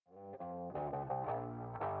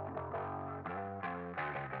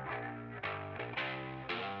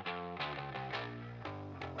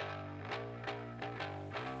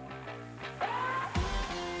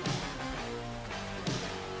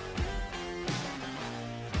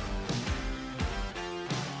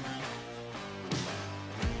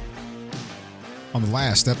on the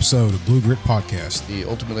last episode of Blue Grit Podcast.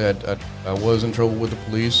 Ultimately, I was in trouble with the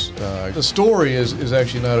police. The story is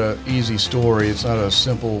actually not an easy story. It's not a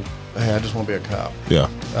simple, hey, I just want to be a cop. Yeah.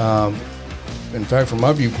 In fact, from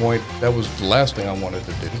my viewpoint, that was the last thing I wanted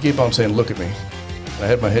to do. He kept on saying, look at me. And I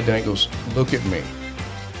had my head down. He goes, look at me.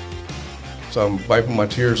 So I'm wiping my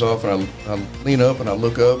tears off, and I lean up, and I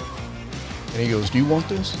look up. And he goes, do you want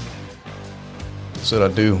this? I said, I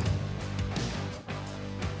do.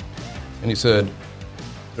 And he said,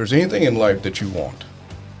 if there's anything in life that you want,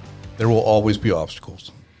 there will always be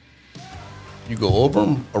obstacles. You go over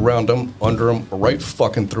them, around them, under them, or right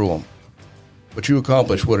fucking through them. But you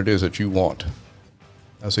accomplish what it is that you want.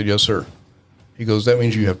 I said, yes, sir. He goes, that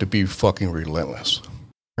means you have to be fucking relentless.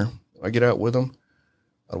 I get out with him.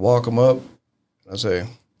 I walk him up. I say,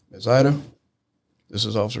 Ms. Ida, this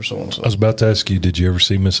is Officer so-and-so. I was about to ask you, did you ever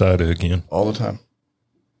see Miss Ida again? All the time.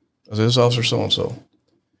 I said, this is Officer so-and-so.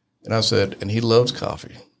 And I said, and he loves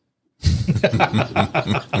coffee.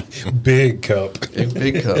 Big cup.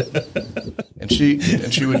 Big cup. And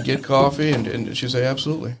she would get coffee, and she'd say,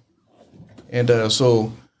 absolutely. And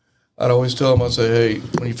so I'd always tell him, I'd say, hey,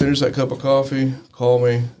 when you finish that cup of coffee, call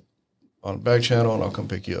me on the back channel, and I'll come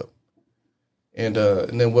pick you up. And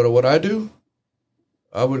then what I do,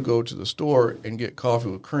 I would go to the store and get coffee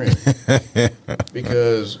with cream.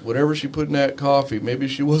 Because whatever she put in that coffee, maybe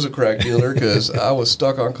she was a crack dealer, because I was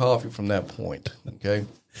stuck on coffee from that point. Okay,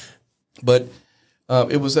 but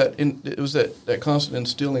it was that constant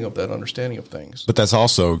instilling of that understanding of things. But that's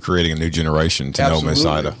also creating a new generation to know Miss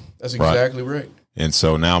Ida. That's exactly right. And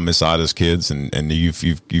so now Miss Ida's kids, and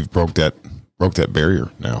you've broke that barrier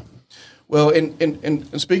now. Well,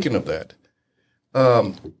 and speaking of that,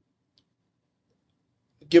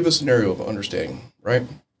 give a scenario of understanding, right?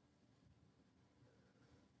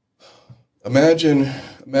 Imagine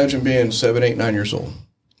being 7, 8, 9 years old,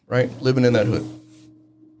 right? Living in that hood.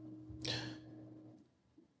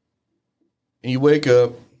 And you wake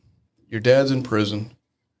up, your dad's in prison.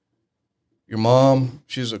 Your mom,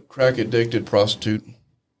 she's a crack-addicted prostitute.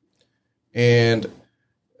 And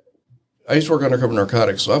I used to work undercover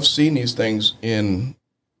narcotics, so I've seen these things in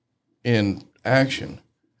action.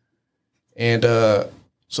 And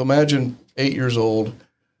so imagine 8 years old,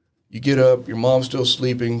 you get up, your mom's still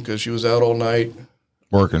sleeping because she was out all night.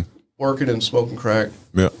 Working and smoking crack.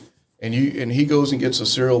 Yeah. And he goes and gets a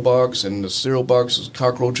cereal box, and the cereal box is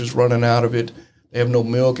cockroaches running out of it. They have no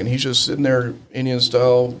milk, and he's just sitting there Indian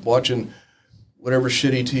style watching whatever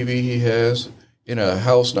shitty TV he has in a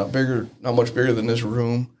house not much bigger than this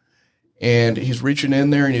room. And he's reaching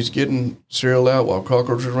in there, and he's getting cereal out while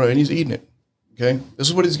cockroaches are running, and he's eating it. Okay? This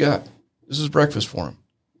is what he's got. This is breakfast for him.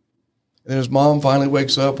 And then his mom finally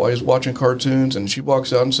wakes up while he's watching cartoons, and she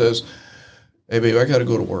walks out and says, hey, babe, I got to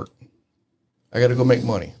go to work. I got to go make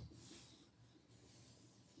money.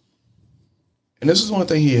 And this is the only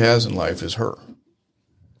thing he has in life is her.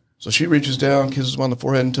 So she reaches down, kisses him on the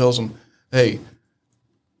forehead, and tells him, hey,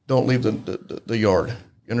 don't leave the yard.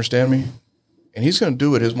 You understand me? And he's going to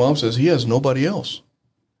do it. His mom says he has nobody else.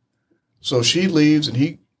 So she leaves, and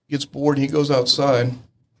he gets bored, and he goes outside,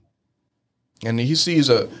 and he sees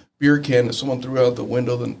a beer can that someone threw out the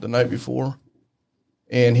window the night before.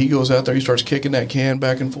 And he goes out there, he starts kicking that can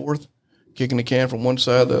back and forth, kicking the can from one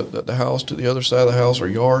side of the house to the other side of the house or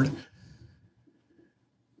yard.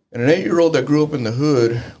 And an 8-year-old that grew up in the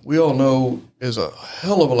hood, we all know is a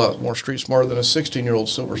hell of a lot more street smarter than a 16-year-old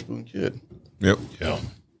Silver Spoon kid. Yep. Yeah.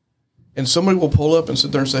 And somebody will pull up and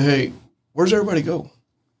sit there and say, hey, where's everybody go?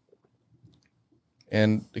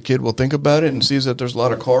 And the kid will think about it and sees that there's a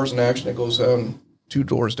lot of cars in action that goes down 2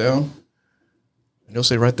 doors down. And he'll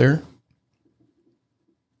say, right there.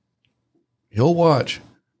 He'll watch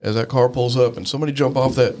as that car pulls up and somebody jump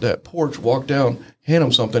off that porch, walk down, hand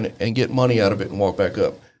him something, and get money out of it and walk back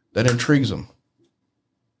up. That intrigues him.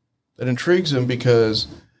 That intrigues him because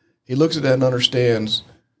he looks at that and understands,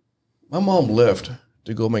 my mom left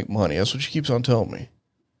to go make money. That's what she keeps on telling me.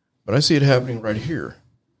 But I see it happening right here.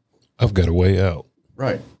 I've got a way out.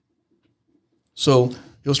 Right. So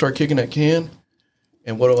he'll start kicking that can,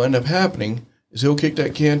 and what will end up happening is he'll kick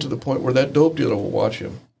that can to the point where that dope dealer will watch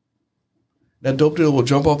him. That dope dealer will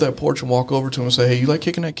jump off that porch and walk over to him and say, hey, you like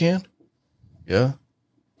kicking that can? Yeah.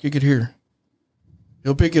 Kick it here.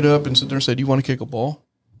 He'll pick it up and sit there and say, do you want to kick a ball?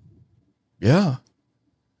 Yeah.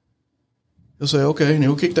 He'll say, okay. And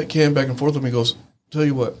he'll kick that can back and forth with him. He goes, tell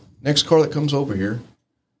you what, next car that comes over here,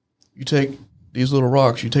 you take these little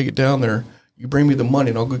rocks, you take it down there, you bring me the money,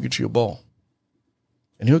 and I'll go get you a ball.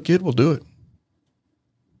 And your kid will do it.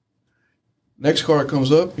 Next car that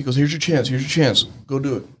comes up, he goes, here's your chance, go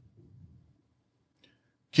do it.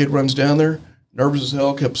 Kid runs down there, nervous as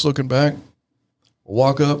hell, kept looking back.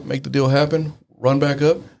 walk up, make the deal happen, run back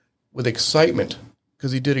up with excitement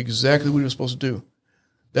because he did exactly what he was supposed to do.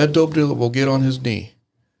 That dope dealer will get on his knee,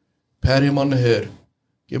 pat him on the head,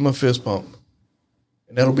 give him a fist bump,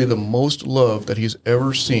 and that'll be the most love that he's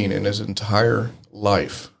ever seen in his entire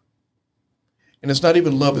life. And it's not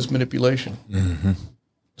even love, it's manipulation. Mm-hmm.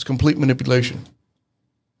 It's complete manipulation.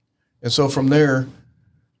 And so from there,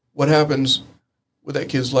 what happens with that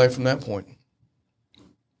kid's life from that point?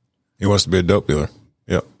 He wants to be a dope dealer.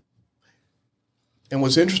 Yep. And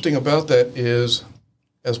what's interesting about that is,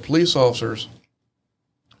 as police officers,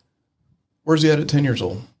 where's he at 10 years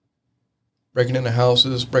old? Breaking into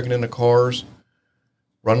houses, breaking into cars,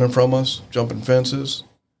 running from us, jumping fences.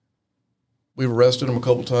 We've arrested him a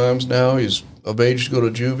couple times now. He's of age to go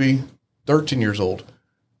to juvie, 13 years old,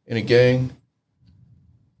 in a gang,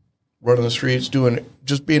 running the streets,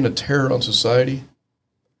 just being a terror on society.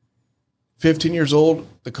 15 years old,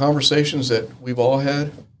 the conversations that we've all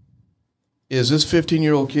had is this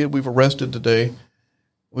 15-year-old kid we've arrested today.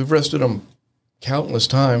 We've arrested him countless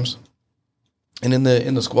times. And in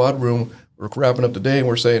the squad room, we're wrapping up the day and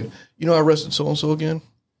we're saying, I arrested so-and-so again.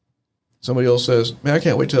 Somebody else says, man, I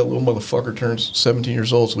can't wait till that little motherfucker turns 17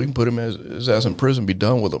 years old so we can put him his ass in prison and be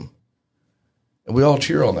done with him. And we all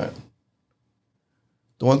cheer on that.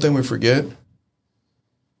 The one thing we forget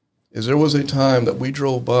is there was a time that we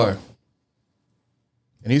drove by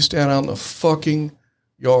and he's standing out in the fucking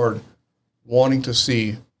yard wanting to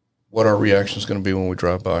see what our reaction is going to be when we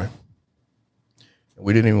drive by. And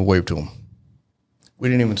we didn't even wave to him. We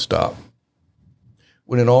didn't even stop.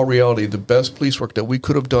 When in all reality, the best police work that we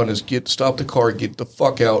could have done is stop the car, get the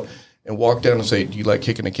fuck out, and walk down and say, do you like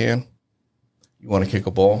kicking a can? You want to kick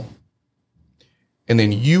a ball? And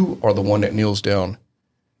then you are the one that kneels down,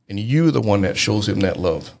 and you the one that shows him that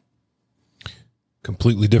love.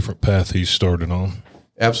 Completely different path he started on.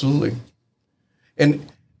 Absolutely.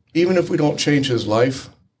 And even if we don't change his life,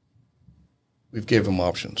 we've gave him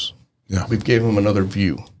options. Yeah. We've gave him another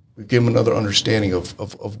view. We've given him another understanding of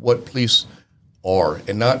what police are,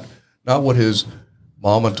 and not what his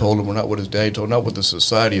mama told him, or not what his dad told him, not what the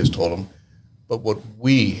society has told him, but what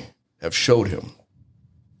we have showed him.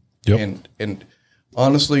 Yep. And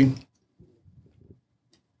honestly,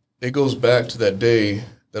 it goes back to that day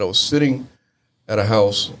that I was sitting at a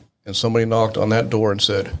house and somebody knocked on that door and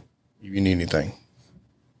said, you need anything?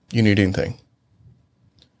 You need anything?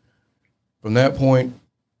 From that point,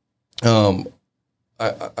 I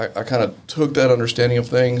kind of took that understanding of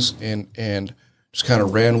things and just kind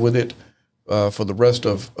of ran with it for the rest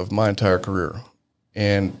of my entire career.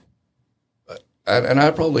 And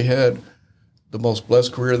I probably had the most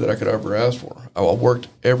blessed career that I could ever ask for. I worked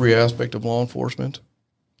every aspect of law enforcement.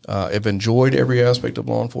 I've enjoyed every aspect of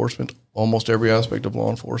law enforcement, almost every aspect of law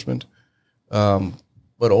enforcement. But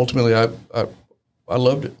ultimately, I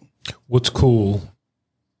loved it. What's cool,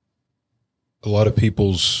 a lot of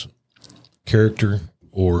people's character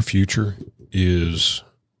or future is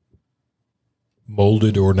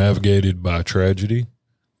molded or navigated by tragedy.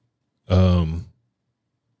 And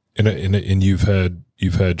you've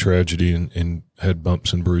had tragedy and had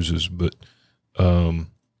bumps and bruises, but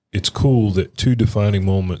it's cool that two defining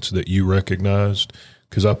moments that you recognized,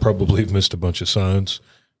 because I probably have missed a bunch of signs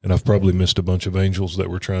and I've probably missed a bunch of angels that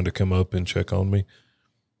were trying to come up and check on me,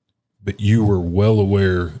 but you were well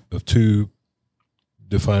aware of two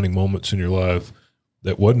defining moments in your life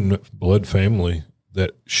that wasn't blood family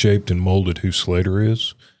that shaped and molded who Slater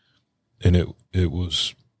is. And it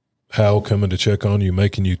was Hal coming to check on you,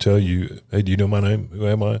 making you tell you, hey, do you know my name? Who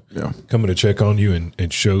am I? Yeah. Coming to check on you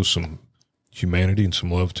and show some humanity and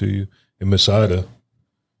some love to you. And Miss Ida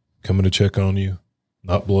coming to check on you,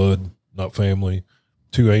 not blood, not family,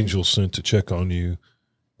 two angels sent to check on you.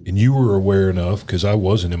 And you were aware enough, because I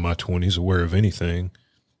wasn't in my 20s aware of anything,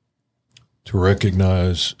 to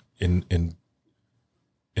recognize and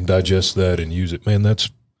digest that and use it. Man, that's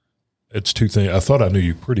two things. I thought I knew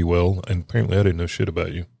you pretty well, and apparently I didn't know shit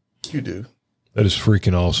about you. You do. That is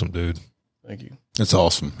freaking awesome, dude. Thank you. It's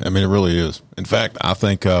awesome. I mean, it really is. In fact, I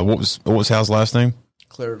think what was Hal's last name?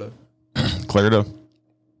 Clarida. Clarida.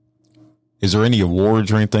 Is there any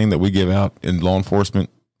awards or anything that we give out in law enforcement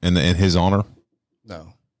in his honor?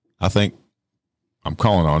 No. I think I'm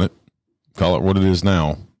calling on it. Call it what it is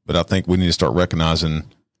now. But I think we need to start recognizing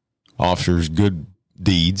officers' good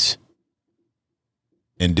deeds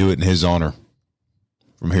and do it in his honor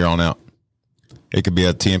from here on out. It could be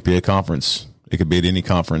at TMPA conference. It could be at any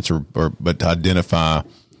conference, but to identify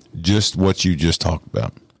just what you just talked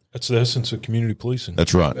about. That's the essence of community policing.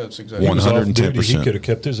 That's right. That's exactly 110%. He could have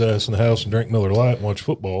kept his ass in the house and drank Miller Lite and watched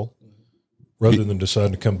football. rather than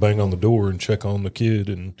deciding to come bang on the door and check on the kid.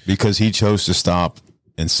 And because he chose to stop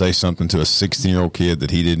and say something to a 16-year-old kid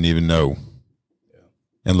that he didn't even know.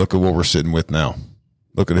 And look at what we're sitting with now.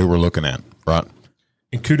 Look at who we're looking at, right?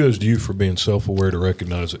 And kudos to you for being self-aware to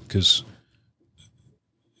recognize it, because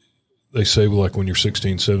they say, well, like when you're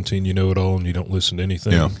 16, 17, you know it all and you don't listen to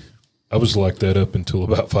anything. Yeah. I was like that up until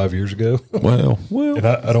about 5 years ago. Well. And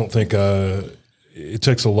I don't think it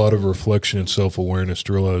takes a lot of reflection and self-awareness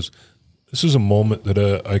to realize this is a moment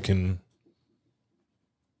that I can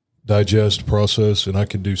digest, process, and I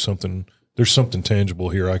can do something. There's something tangible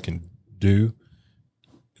here I can do,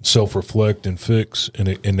 self-reflect and fix and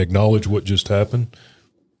acknowledge what just happened.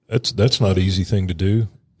 That's not an easy thing to do.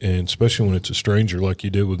 And especially when it's a stranger, like you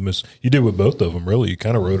did with both of them, really. You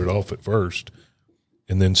kind of wrote it off at first.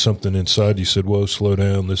 And then something inside you said, whoa, slow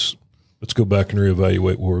down. Let's go back and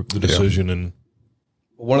reevaluate the decision. Yeah. And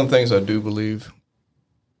one of the things I do believe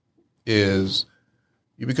is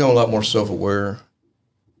you become a lot more self-aware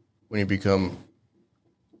when you become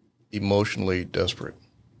emotionally desperate,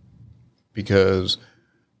 because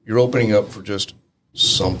you're opening up for just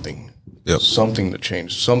something, something to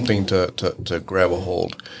change, something to grab a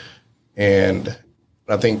hold. And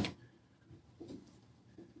I think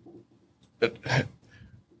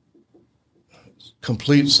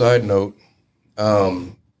complete side note,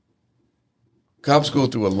 cops go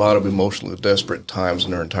through a lot of emotionally desperate times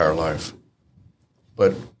in their entire life.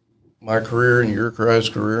 But my career and your guys'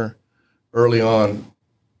 career, early on,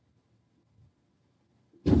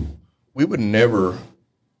 we would never,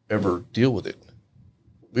 ever deal with it.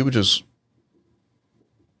 We would just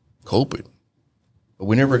cope it. But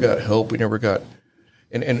we never got help. We never got,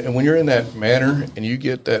 and when you're in that manner and you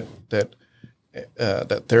get that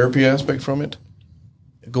therapy aspect from it,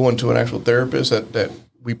 going to an actual therapist that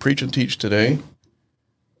we preach and teach today,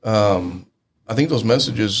 I think those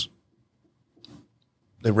messages,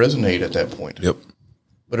 they resonate at that point. Yep.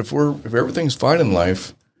 But if everything's fine in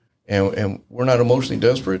life and we're not emotionally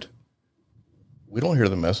desperate, we don't hear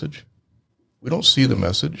the message. We don't see the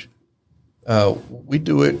message. We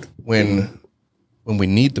do it when we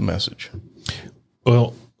need the message.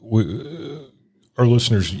 Well, our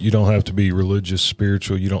listeners, you don't have to be religious,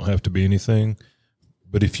 spiritual. You don't have to be anything.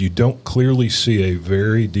 But if you don't clearly see a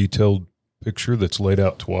very detailed picture that's laid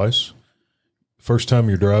out twice, first time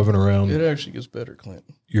you're driving around. It actually gets better, Clint.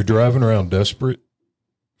 You're driving around desperate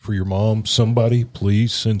for your mom. Somebody,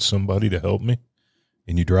 please send somebody to help me.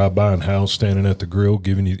 And you drive by and Hal's standing at the grill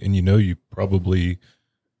giving you, and you know you probably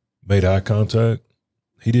made eye contact.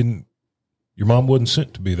 Your mom wasn't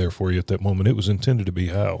sent to be there for you at that moment. It was intended to be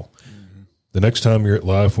Hal. Mm-hmm. The next time you're at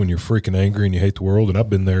life when you're freaking angry and you hate the world, and I've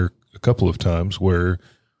been there a couple of times where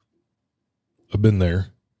I've been there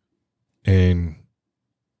and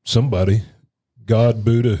somebody, God,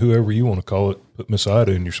 Buddha, whoever you want to call it, put Miss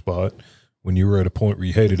Ida in your spot when you were at a point where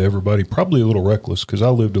you hated everybody, probably a little reckless, because I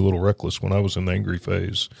lived a little reckless when I was in the angry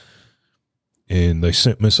phase. And they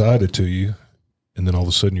sent Miss Ida to you, and then all of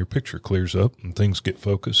a sudden your picture clears up and things get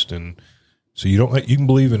focused. And so you can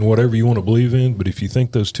believe in whatever you want to believe in, but if you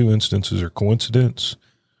think those two instances are coincidence,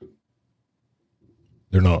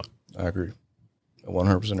 they're not. I agree. I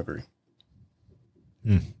 100% agree.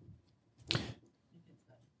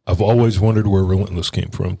 I've always wondered where Relentless came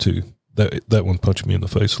from too. That one punched me in the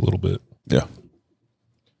face a little bit. Yeah.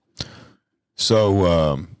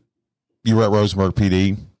 So you were at Rosenberg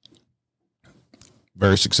PD.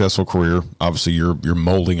 Very successful career. Obviously, you're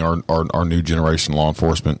molding our new generation law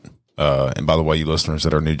enforcement. And by the way, you listeners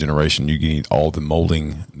that are new generation, you need all the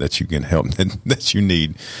molding that you can help that you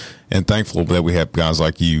need. And thankful that we have guys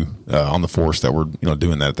like you on the force that were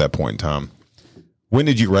doing that at that point in time. When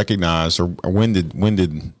did you recognize, or when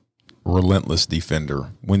did Relentless Defender,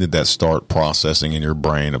 when did that start processing in your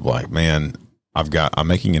brain of like, man, I'm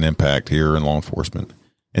making an impact here in law enforcement,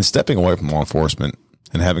 and stepping away from law enforcement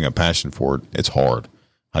and having a passion for it? It's hard.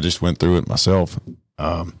 I just went through it myself.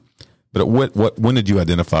 But when did you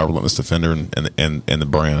identify Relentless Defender and the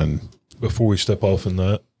brand? Before we step off in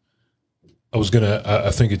that,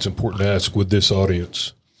 I think it's important to ask with this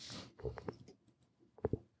audience,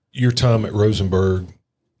 your time at Rosenberg,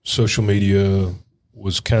 social media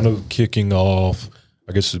was kind of kicking off.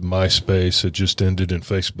 I guess MySpace had just ended and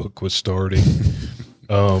Facebook was starting.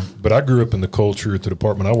 But I grew up in the culture at the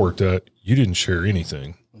department I worked at. You didn't share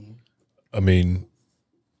anything. I mean,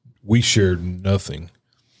 we shared nothing.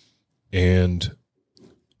 And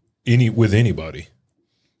with anybody.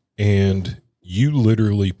 And you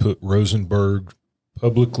literally put Rosenberg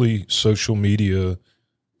publicly, social media,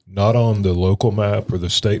 not on the local map or the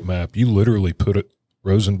state map. You literally put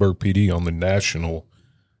Rosenberg PD on the national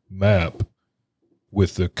map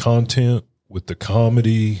with the content, the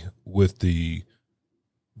comedy, with the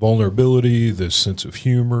vulnerability, the sense of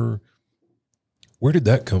humor. Where did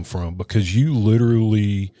that come from? Because you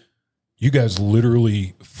guys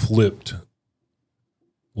literally flipped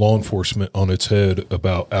law enforcement on its head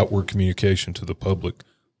about outward communication to the public.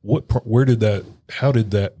 How did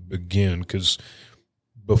that begin? Because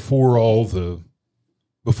before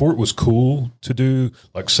it was cool to do,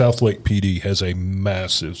 like South Lake PD has a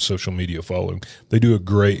massive social media following. They do a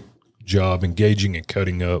great job engaging and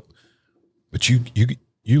cutting up. But you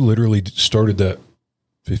literally started that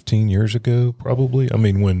 15 years ago, probably. I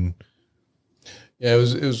mean, when? Yeah, it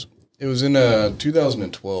was in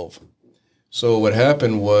 2012. So what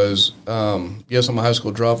happened was, yes, I'm a high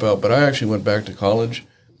school dropout, but I actually went back to college.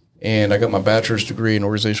 And I got my bachelor's degree in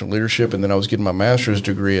organizational leadership, and then I was getting my master's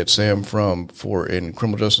degree at Sam in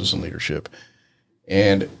criminal justice and leadership.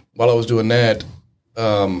 And while I was doing that,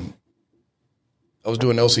 I was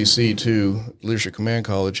doing LCC too, Leadership Command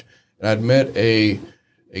College, and I'd met a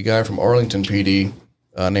guy from Arlington PD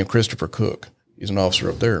named Christopher Cook. He's an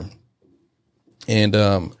officer up there, and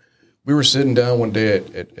we were sitting down one day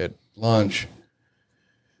at lunch,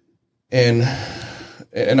 and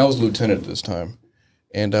I was a lieutenant at this time.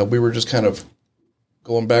 And we were just kind of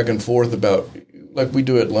going back and forth about, like we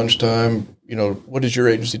do at lunchtime, what is your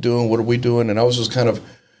agency doing? What are we doing? And I was just kind of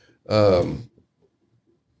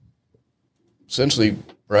essentially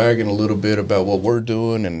bragging a little bit about what we're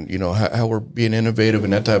doing and, how we're being innovative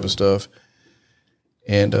and that type of stuff.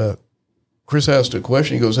 And Chris asked a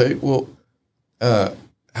question. He goes, hey, well, how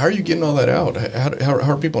are you getting all that out? How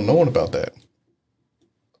are people knowing about that?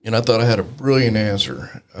 And I thought I had a brilliant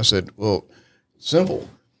answer. I said, well, simple.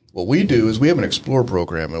 What we do is we have an Explore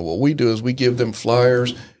program, and what we do is we give them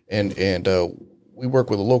flyers, and we work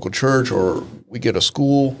with a local church or we get a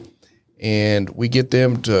school, and we get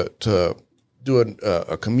them to do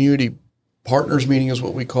a community partners meeting is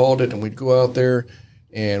what we called it, and we'd go out there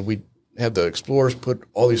and we'd have the Explorers put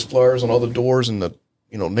all these flyers on all the doors in the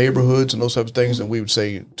neighborhoods and those types of things, and we would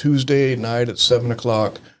say Tuesday night at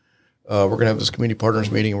 7:00. We're going to have this community partners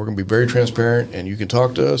meeting, and we're going to be very transparent, and you can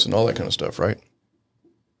talk to us and all that kind of stuff, right?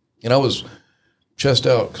 And I was chest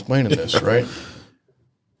out explaining this, right?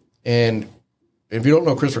 And if you don't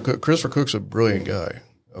know Christopher Cook's a brilliant guy,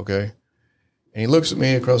 okay? And he looks at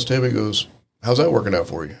me across the table, he goes, how's that working out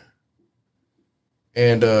for you?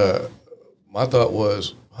 And my thought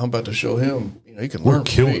was, I'm about to show him, he can learn. We're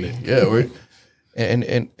killing it. Yeah.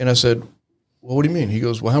 And I said, well, what do you mean? He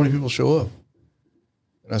goes, well, how many people show up?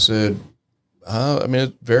 And I said,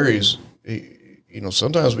 it varies.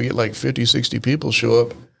 Sometimes we get like 50, 60 people show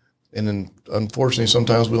up. And then unfortunately,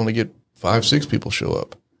 sometimes we only get 5, 6 people show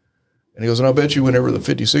up. And he goes, and I'll bet you whenever the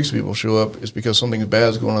 50, 60 people show up, it's because something bad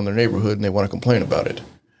is going on in their neighborhood and they want to complain about it.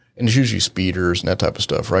 And it's usually speeders and that type of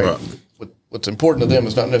stuff, right? What's important to them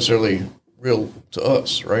is not necessarily real to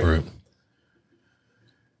us, right?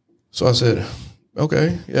 So I said,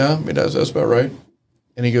 okay, yeah, that's about right.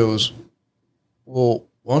 And he goes, well,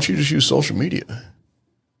 why don't you just use social media?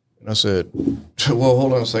 And I said, well,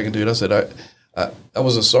 hold on a second, dude. I said, I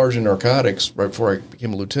was a sergeant in narcotics right before I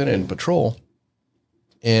became a lieutenant in patrol.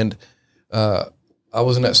 And I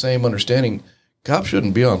was in that same understanding. Cops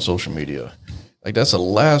shouldn't be on social media. Like, that's the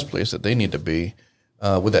last place that they need to be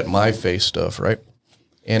with that my face stuff, right?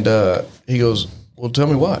 And he goes, well, tell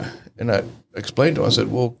me why. And I explained to him. I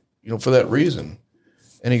said, well, for that reason.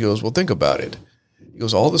 And he goes, well, think about it. He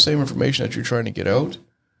goes, all the same information that you're trying to get out,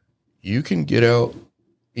 you can get out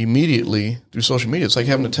immediately through social media. It's like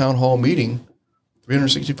having a town hall meeting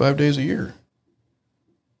 365 days a year.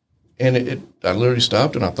 And I literally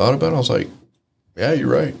stopped and I thought about it. I was like, yeah, you're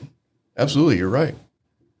right. Absolutely, you're right.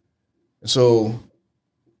 And so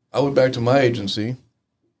I went back to my agency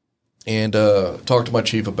and talked to my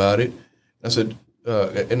chief about it. I said,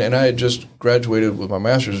 and I had just graduated with my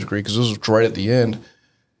master's degree because this was right at the end.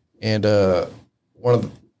 And one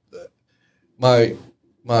of my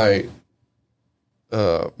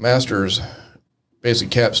master's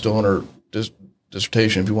basic capstone or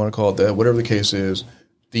dissertation, if you want to call it that, whatever the case is,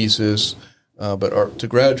 thesis, but to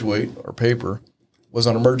graduate, our paper was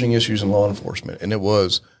on emerging issues in law enforcement. And it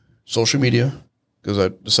was social media, because I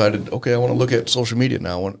decided, okay, I want to look at social media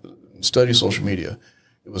now. I want to study social media.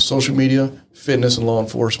 It was social media, fitness and law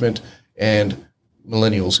enforcement, and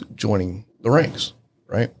millennials joining the ranks,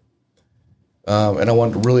 right? And I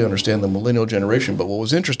wanted to really understand the millennial generation. But what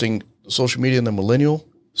was interesting, the social media and the millennial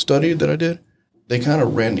study that I did, they kind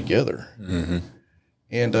of ran together. Mm-hmm.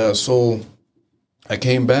 And so I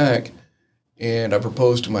came back and I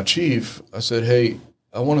proposed to my chief. I said, hey,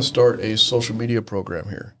 I want to start a social media program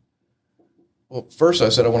here. Well, first I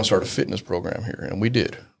said I want to start a fitness program here, and we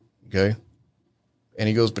did, okay? And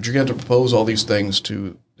he goes, but you're going to have to propose all these things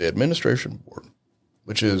to the administration board,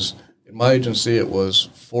 which is, in my agency, it was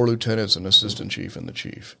 4 lieutenants, an assistant chief, and the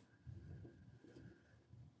chief.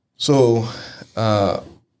 So I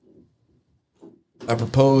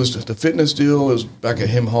proposed the fitness deal. It was back at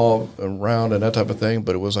Him Hall around and that type of thing,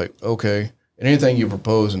 but it was like, okay, and anything you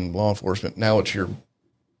propose in law enforcement, now it's your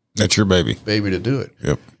That's your baby. to do it.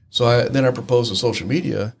 Yep. So then I proposed to social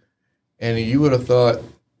media, and you would have thought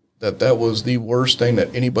that was the worst thing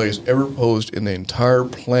that anybody's ever proposed in the entire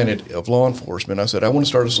planet of law enforcement. I said, I want to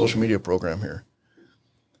start a social media program here.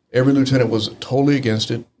 Every lieutenant was totally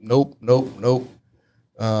against it. Nope. None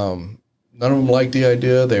of them liked the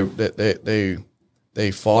idea.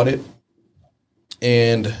 They fought it.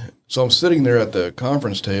 And so I'm sitting there at the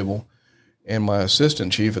conference table, and my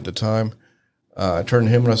assistant chief at the time, I turned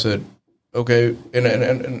to him and I said, okay,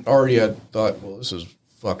 and already I thought, well, this is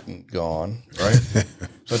fucking gone, right?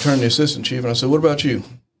 So I turned to the assistant chief and I said, what about you?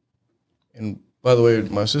 And by the way,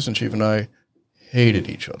 my assistant chief and I hated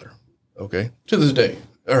each other, okay, to this day,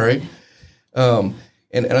 all right? And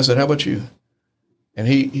I said, how about you? And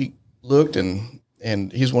he looked, and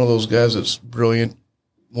he's one of those guys that's brilliant,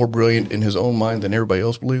 more brilliant in his own mind than everybody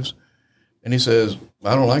else believes. And he says,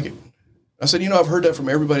 I don't like it. I said, I've heard that from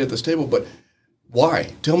everybody at this table, but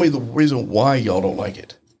why? Tell me the reason why y'all don't like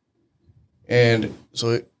it. And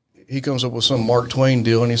so he comes up with some Mark Twain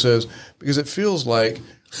deal, and he says, because it feels like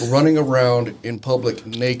we're running around in public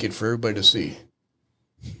naked for everybody to see.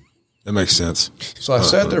 That makes sense. So I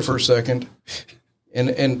sat there for a second,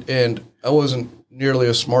 and I wasn't nearly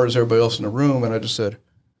as smart as everybody else in the room, and I just said,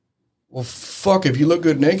 well, fuck, if you look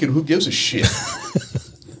good naked, who gives a shit?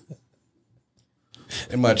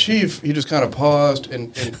 And my chief, he just kind of paused,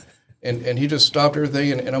 and he just stopped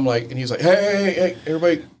everything, and I'm like, and he's like, hey,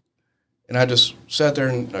 everybody. And I just sat there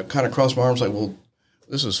and I kind of crossed my arms like, well,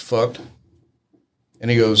 this is fucked. And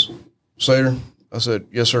he goes, Slater? I said,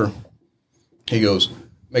 yes, sir. He goes,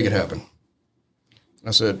 make it happen. And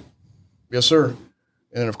I said, yes, sir. And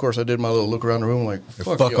then, of course, I did my little look around the room like,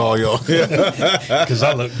 fuck all y'all. Because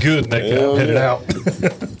I look good naked. I'm headed out.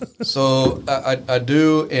 So I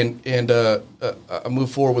do, and I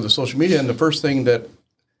move forward with the social media. And the first thing that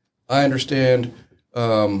I understand,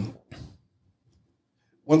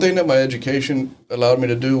 one thing that my education allowed me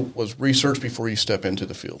to do was research before you step into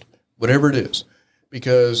the field, whatever it is,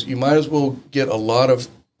 because you might as well get a lot of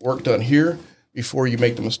work done here before you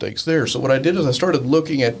make the mistakes there. So what I did is I started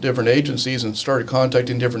looking at different agencies and started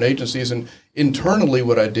contacting different agencies. And internally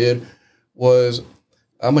what I did was,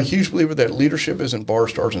 I'm a huge believer that leadership isn't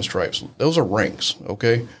bars, stars, and stripes. Those are ranks,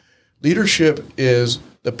 okay? Leadership is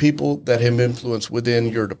the people that have influence within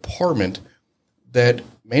your department that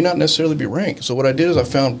may not necessarily be ranked. So what I did is I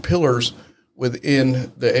found pillars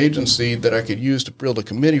within the agency that I could use to build a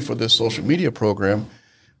committee for this social media program,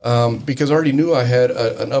 because I already knew I had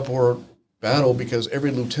an upward battle, because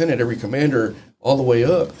every lieutenant, every commander, all the way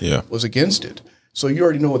up was against it. So you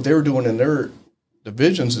already know what they were doing in their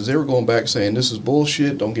divisions is they were going back saying, this is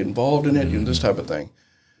bullshit, don't get involved in it, this type of thing.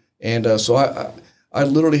 And so I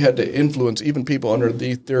literally had to influence even people under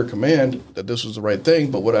their command that this was the right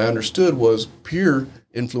thing. But what I understood was peer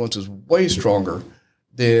influence is way stronger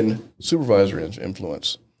than supervisor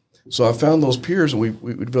influence. So I found those peers, and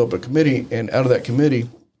we developed a committee. And out of that committee,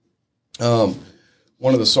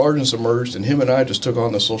 one of the sergeants emerged, and him and I just took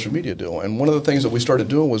on the social media deal. And one of the things that we started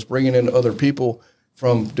doing was bringing in other people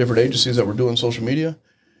from different agencies that were doing social media.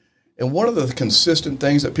 And one of the consistent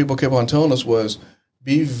things that people kept on telling us was,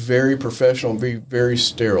 be very professional and be very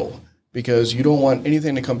sterile, because you don't want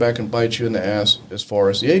anything to come back and bite you in the ass as far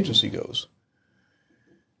as the agency goes.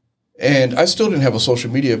 And I still didn't have a social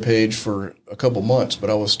media page for a couple months, but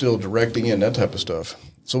I was still directing in that type of stuff.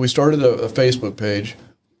 So we started a Facebook page,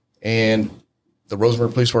 and the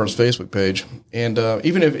Rosenberg Police Department's Facebook page. And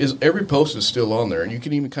even if every post is still on there, and you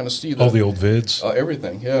can even kind of see all the old vids,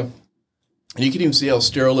 everything, yeah. And you can even see how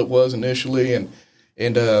sterile it was initially, and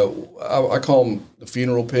I call them the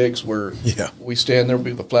funeral pics, where we stand there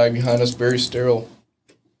with the flag behind us, very sterile.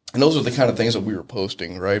 And those are the kind of things that we were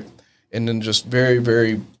posting, right? And then just very,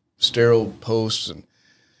 very sterile posts.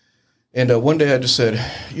 And one day I just said,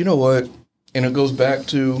 you know what? And it goes back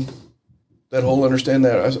to that whole understand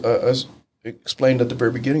that I explained at the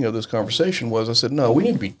very beginning of this conversation was, I said, no, we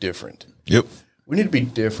need to be different. Yep. We need to be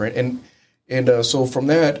different. And so from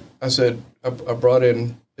that, I said, I brought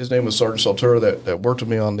in, his name was Sergeant Saltura that worked with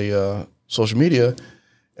me on the social media.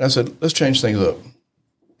 And I said, let's change things up.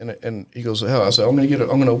 And he goes, how? I said, I'm going to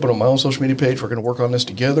open up my own social media page. We're going to work on this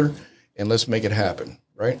together, and let's make it happen.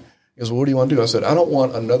 Right? He goes, well, what do you want to do? I said, I don't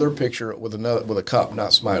want another picture with a cop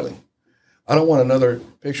not smiling. I don't want another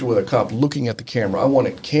picture with a cop looking at the camera. I want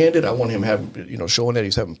it candid. I want him having, showing that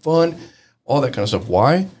he's having fun, all that kind of stuff.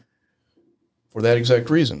 Why? For that exact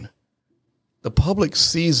reason. The public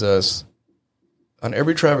sees us on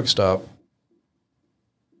every traffic stop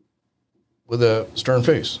with a stern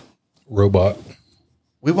face. Robot.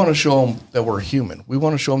 We want to show them that we're human. We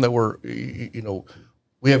want to show them that we're,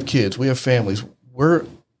 we have kids, we have families. We're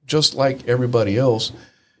just like everybody else,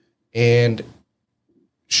 and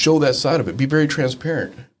show that side of it. Be very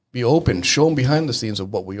transparent. Be open. Show them behind the scenes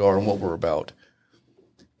of what we are and what we're about.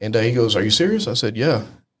 And he goes, "Are you serious?" I said, "Yeah."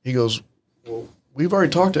 He goes, "Well, we've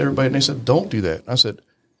already talked to everybody." And they said, "Don't do that." I said,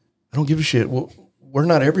 "I don't give a shit. Well, we're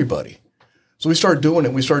not everybody." So we started doing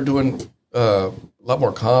it. We started doing a lot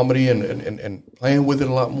more comedy and playing with it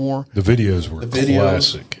a lot more. The videos were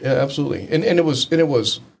classic. Yeah, absolutely. And it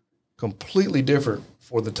was completely different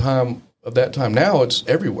for the time of that time. Now it's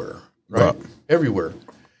everywhere, right? Everywhere.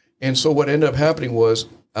 And so what ended up happening was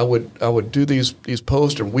I would do these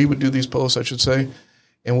posts, or we would do these posts, I should say.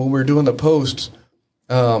 And when we were doing the posts,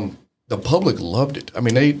 the public loved it. I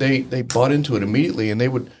mean, they bought into it immediately,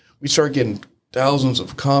 and we started getting thousands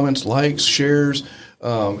of comments, likes, shares.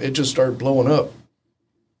 It just started blowing up.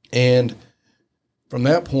 And from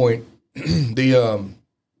that point,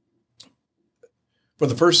 for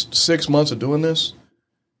the first 6 months of doing this,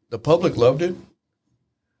 the public loved it.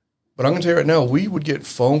 But I'm going to tell you right now, we would get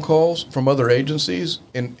phone calls from other agencies,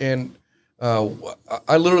 and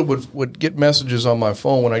I literally would get messages on my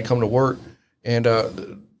phone when I'd come to work. And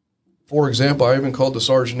for example, I even called the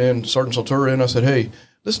Sergeant Slater in. I said, "Hey,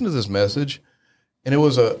 listen to this message." And it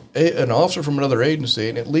was an officer from another agency,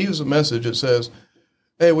 and it leaves a message that says,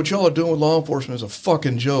 "Hey, what y'all are doing with law enforcement is a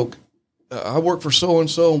fucking joke. I work for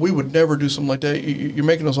so-and-so, and we would never do something like that. You're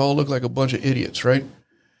making us all look like a bunch of idiots, right?"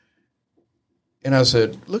 And I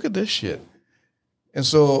said, "Look at this shit." And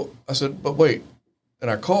so I said, "But wait."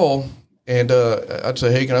 And I call, and I'd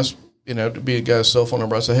say, "Hey, can I, to be a guy's cell phone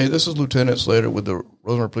number?" I say, "Hey, this is Lieutenant Slater with the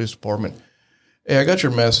Rosenberg Police Department. Hey, I got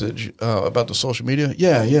your message about the social media."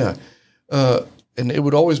 Yeah. And it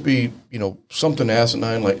would always be, something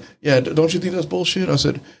asinine like, "Yeah, don't you think that's bullshit?" I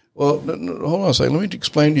said, "Well, no, hold on a second. Let me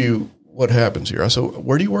explain to you what happens here." I said,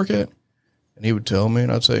 "Where do you work at?" And he would tell me,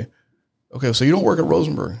 and I'd say, "Okay, so you don't work at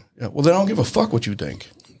Rosenberg." "Yeah, well, then I don't give a fuck what you think."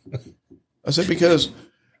 I said, "Because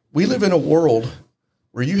we live in a world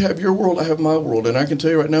where you have your world, I have my world. And I can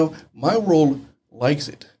tell you right now, my world likes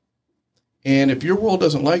it. And if your world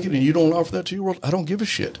doesn't like it and you don't offer that to your world, I don't give a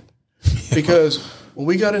shit." Because when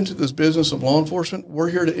we got into this business of law enforcement, we're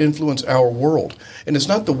here to influence our world. And it's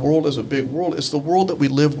not the world as a big world. It's the world that we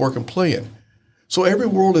live, work, and play in. So every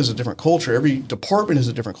world is a different culture. Every department is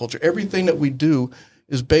a different culture. Everything that we do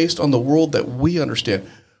is based on the world that we understand.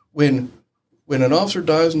 When an officer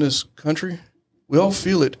dies in this country, we all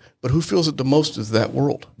feel it, but who feels it the most is that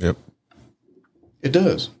world. Yep. It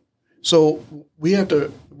does. So we have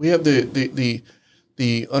the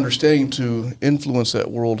understanding to influence that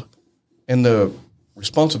world and the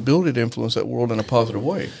responsibility to influence that world in a positive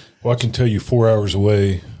way. Well, I can tell you 4 hours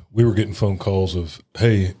away, we were getting phone calls of,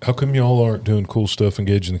 "Hey, how come y'all aren't doing cool stuff,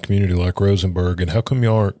 engaging the community like Rosenberg? And how come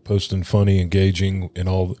y'all aren't posting funny, engaging, and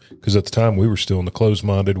all?" Because at the time we were still in the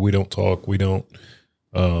closed-minded. We don't talk. We don't.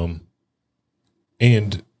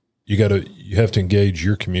 And you have to engage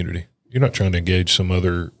your community. You're not trying to engage some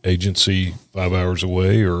other agency 5 hours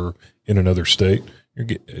away or in another state.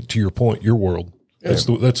 To your point, your world. Yeah.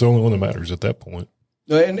 That's the only one that matters at that point.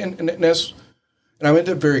 And I made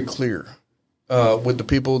that very clear with the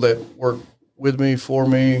people that work with me, for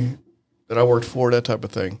me, that I worked for, that type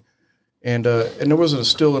of thing. And there was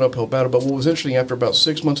still an uphill battle. But what was interesting, after about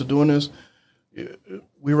 6 months of doing this,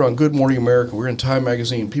 we were on Good Morning America. We were in Time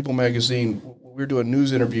Magazine, People Magazine. We were doing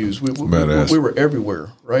news interviews. We were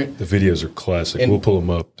everywhere, right? The videos are classic. We'll pull them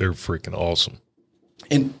up. They're freaking awesome.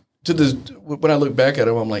 And when I look back at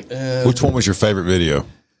them, I'm like, which one was your favorite video?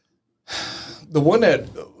 The one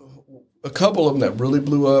a couple of them that really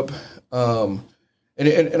blew up. And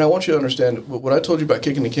I want you to understand what I told you about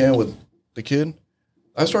kicking the can with the kid.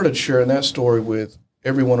 I started sharing that story with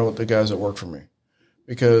every one of the guys that work for me,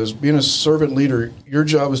 because being a servant leader, your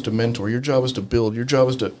job is to mentor, your job is to build, your job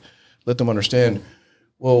is to let them understand.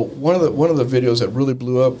 Well, one of the videos that really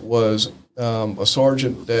blew up was a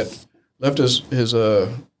sergeant that left his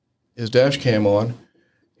dash cam on,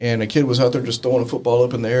 and a kid was out there just throwing a football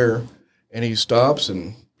up in the air, and he stops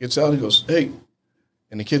and gets out and he goes, "Hey,"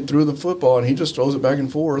 and the kid threw the football and he just throws it back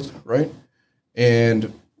and forth, right?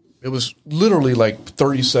 And it was literally like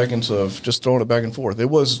 30 seconds of just throwing it back and forth. It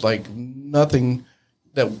was like nothing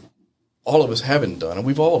that all of us haven't done, and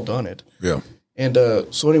we've all done it. Yeah. And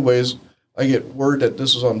so anyways, I get word that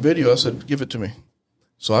this is on video. I said, give it to me.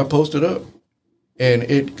 So I post it up, and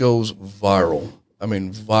it goes viral. I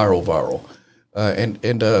mean, viral.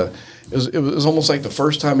 It was almost like the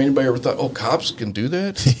first time anybody ever thought, oh, cops can do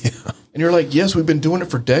that? Yeah. And you're like, yes, we've been doing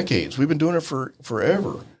it for decades. We've been doing it for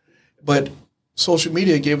forever. But social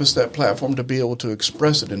media gave us that platform to be able to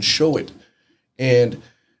express it and show it. And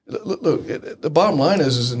look, the bottom line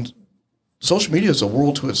is in social media is a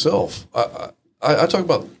world to itself. I talk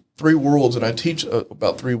about 3 worlds, and I teach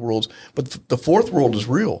about 3 worlds, but the 4th world is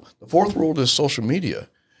real. The 4th world is social media.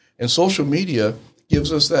 And social media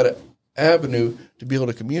gives us that avenue to be able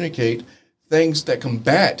to communicate things that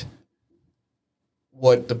combat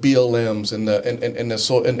what the BLMs and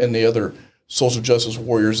the other social justice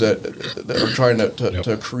warriors that are trying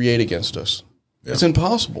to create against us. Yep. It's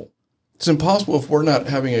impossible. It's impossible if we're not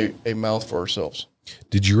having a mouth for ourselves.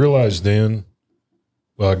 Did you realize then,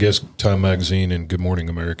 well, I guess Time Magazine and Good Morning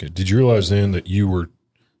America, did you realize then that you were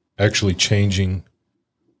actually changing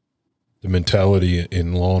the mentality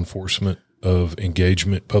in law enforcement of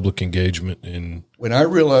engagement, public engagement? And when I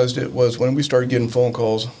realized it was when we started getting phone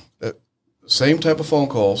calls, same type of phone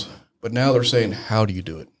calls, but now they're saying, how do you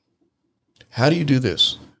do it? How do you do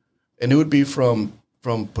this? And it would be from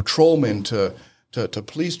patrolmen to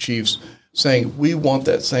police chiefs saying, we want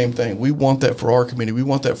that same thing. We want that for our community. We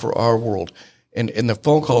want that for our world. And the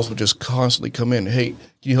phone calls would just constantly come in. Hey, can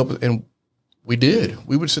you help us? And we did.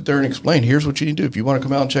 We would sit there and explain, here's what you need to do. If you want to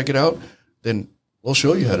come out and check it out, then we'll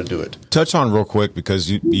show you how to do it. Touch on real quick,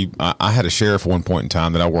 because I had a sheriff at one point in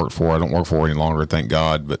time that I worked for. I don't work for any longer, thank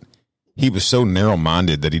God. But he was so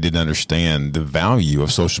narrow-minded that he didn't understand the value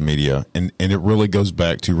of social media. And it really goes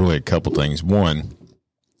back to really a couple things. One,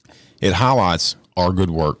 it highlights our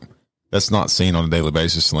good work. That's not seen on a daily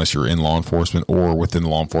basis unless you're in law enforcement or within the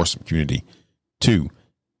law enforcement community. 2,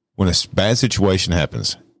 when a bad situation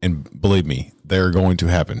happens, and believe me, they're going to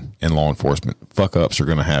happen in law enforcement. Fuck-ups are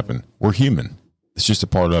going to happen. We're human. It's just a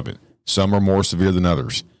part of it. Some are more severe than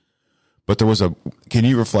others. But can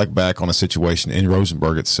you reflect back on a situation in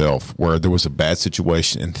Rosenberg itself where there was a bad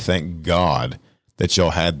situation, and thank God that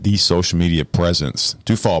y'all had the social media presence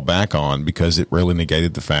to fall back on, because it really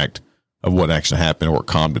negated the fact of what actually happened, or it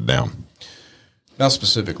calmed it down? Not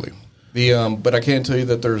specifically. But I can tell you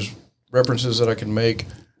that there's references that I can make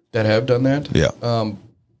that have done that. Yeah.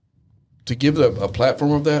 To give a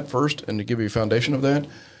platform of that first, and to give you a foundation of that,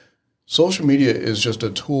 social media is just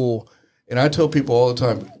a tool. And I tell people all the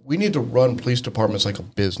time, we need to run police departments like a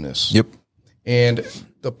business. Yep. And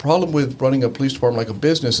the problem with running a police department like a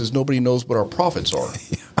business is nobody knows what our profits are.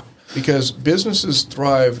 Yeah. Because businesses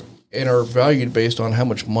thrive and are valued based on how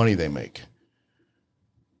much money they make.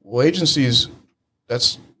 Well, agencies,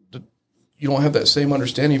 you don't have that same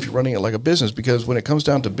understanding if you're running it like a business, because when it comes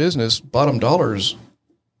down to business, bottom dollar is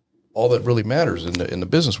all that really matters in the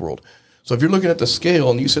business world. So if you're looking at the scale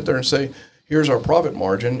and you sit there and say, here's our profit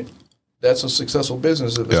margin, that's a successful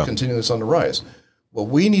business that is continuous on the rise. What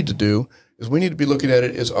we need to do is we need to be looking at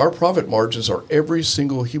it as our profit margins are every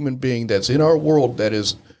single human being that's in our world that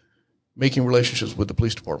is making relationships with the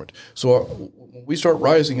police department. So when we start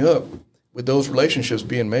rising up with those relationships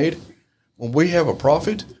being made, when we have a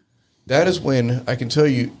profit, that is when I can tell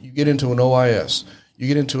you, you get into an OIS, you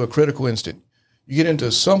get into a critical incident, you get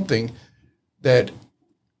into something that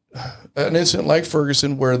an incident like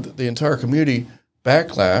Ferguson where the entire community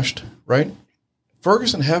backlashed, right?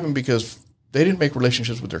 Ferguson happened because they didn't make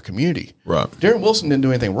relationships with their community. Right. Darren Wilson didn't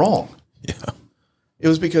do anything wrong. Yeah. It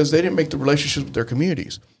was because they didn't make the relationships with their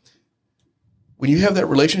communities. When you have that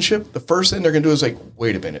relationship, the first thing they're going to do is like,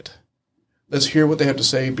 wait a minute. Let's hear what they have to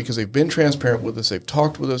say, because they've been transparent with us. They've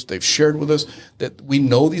talked with us. They've shared with us that we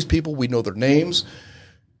know these people. We know their names.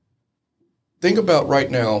 Think about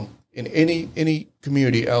right now in any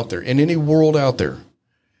community out there, in any world out there,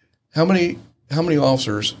 how many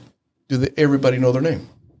officers do everybody know their name?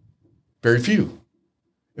 Very few.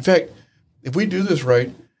 In fact, if we do this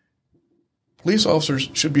right, police officers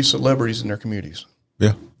should be celebrities in their communities.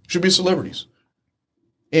 Yeah. Should be celebrities.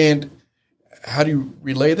 And how do you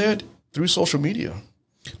relay that? Through social media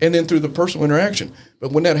and then through the personal interaction.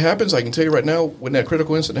 But when that happens, I can tell you right now, when that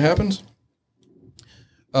critical incident happens,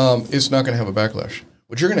 it's not going to have a backlash.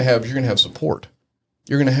 What you're going to have support.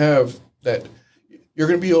 You're going to have that. You're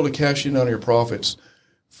going to be able to cash in on your profits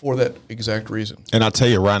for that exact reason. And I'll tell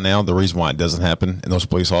you right now, the reason why it doesn't happen and those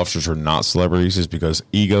police officers are not celebrities is because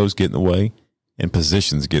egos get in the way and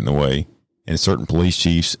positions get in the way, and certain police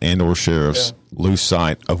chiefs and or sheriffs lose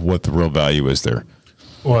sight of what the real value is there.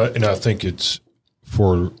 Well, and I think it's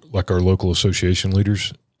for like our local association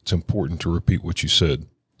leaders, it's important to repeat what you said.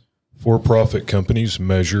 For-profit companies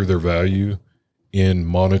measure their value in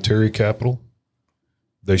monetary capital.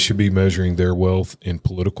 They should be measuring their wealth in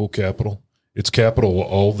political capital. It's capital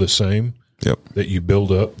all the same that you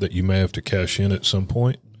build up that you may have to cash in at some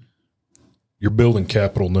point. You're building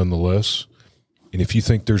capital nonetheless. And if you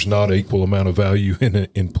think there's not an equal amount of value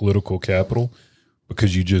in political capital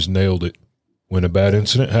because you just nailed it, when a bad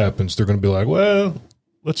incident happens, they're going to be like, well,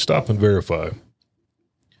 let's stop and verify.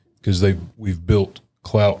 Because we've built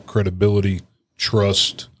clout, credibility,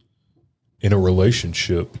 trust in a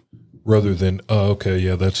relationship rather than, oh, okay,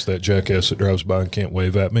 yeah, that's that jackass that drives by and can't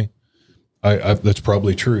wave at me. That's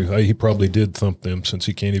probably true. He probably did thump them since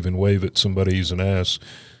he can't even wave at somebody. He's an ass.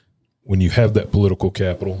 When you have that political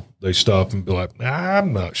capital, they stop and be like,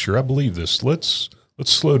 I'm not sure. I believe this. Let's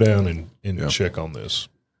slow down and check on this.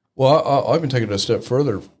 Well, I'll even take it a step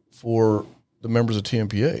further for the members of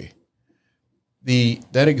TMPA.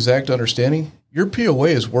 That exact understanding, your POA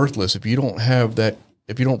is worthless if you don't have that,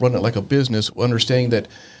 if you don't run it like a business, understanding that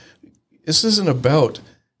this isn't about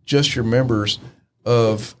just your members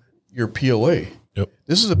of your POA. Yep.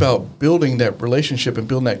 This is about building that relationship and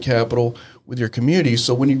building that capital with your community.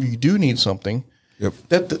 So when you do need something,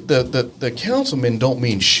 that the councilmen don't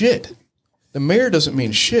mean shit. The mayor doesn't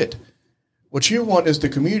mean shit. What you want is the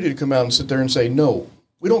community to come out and sit there and say, no,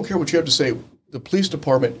 we don't care what you have to say. The police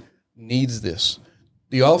department needs this.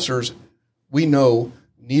 The officers, we know,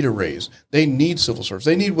 need a raise. They need civil service.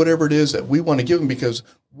 They need whatever it is that we want to give them because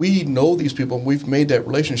we know these people and we've made that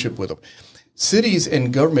relationship with them. Cities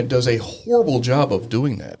and government does a horrible job of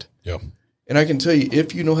doing that. Yeah. And I can tell you,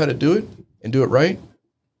 if you know how to do it and do it right,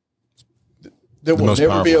 there will never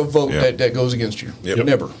powerful. be a vote that goes against you. Yep.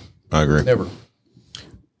 Never. I agree. Never.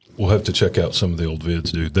 We'll have to check out some of the old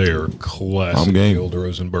vids, dude. They are classic old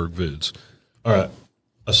Rosenberg vids. All right.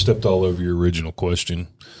 I stepped all over your original question.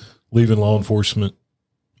 Leaving law enforcement,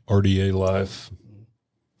 RDA life.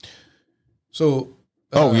 So,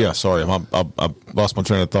 sorry. I lost my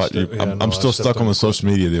train of thought. I'm still stuck on the social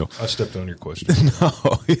media deal. I stepped on your question.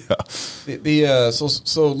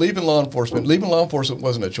 So leaving law enforcement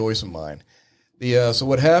wasn't a choice of mine. So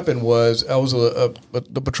what happened was I was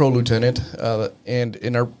the patrol lieutenant, and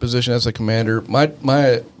in our position as a commander,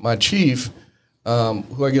 my chief,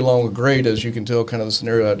 who I get along with great, as you can tell, kind of the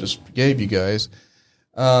scenario I just gave you guys.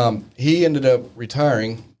 He ended up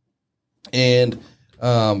retiring, and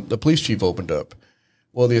the police chief opened up.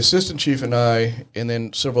 Well, the assistant chief and I, and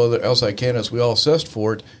then several other outside candidates, we all assessed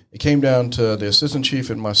for it. It came down to the assistant chief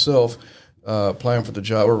and myself applying for the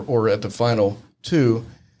job, or at the final two,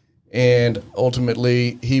 and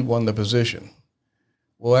ultimately he won the position.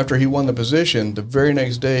 Well, after he won the position, the very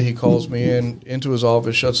next day he calls me into his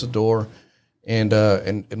office, shuts the door, and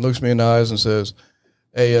looks me in the eyes and says,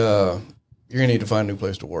 "Hey, you're gonna need to find a new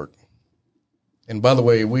place to work." And by the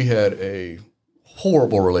way, we had a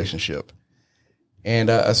horrible relationship.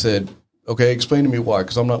 And I said, okay, explain to me why,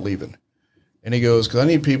 because I'm not leaving. And he goes, because I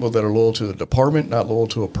need people that are loyal to the department, not loyal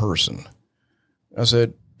to a person. I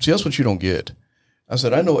said, see, that's what you don't get. I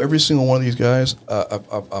said, I know every single one of these guys.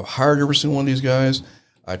 I've hired every single one of these guys.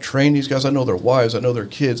 I train these guys. I know their wives. I know their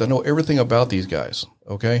kids. I know everything about these guys,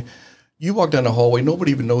 okay? You walk down the hallway,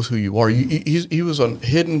 nobody even knows who you are. He was a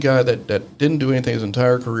hidden guy that didn't do anything his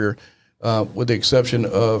entire career, with the exception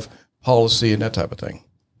of policy and that type of thing.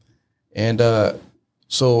 And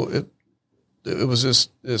so it was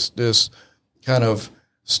this kind of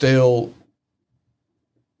stale,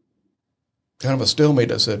 kind of a stalemate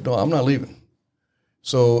that said, no, I'm not leaving.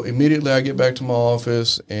 So immediately I get back to my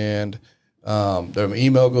office, and the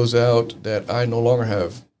email goes out that I no longer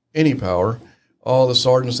have any power. All the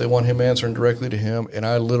sergeants, they want him answering directly to him. And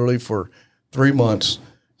I literally for 3 months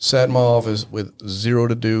sat in my office with zero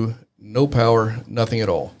to do, no power, nothing at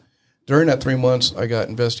all. During that 3 months, I got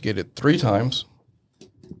investigated 3 times.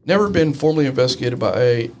 Never been formally investigated by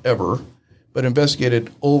A ever, but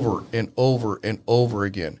investigated over and over and over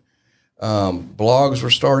again. Blogs were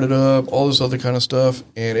started up, all this other kind of stuff,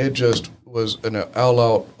 and it just was an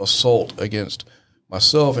all-out assault against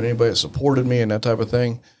myself and anybody that supported me and that type of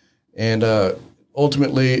thing. And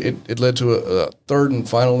ultimately, it led to a third and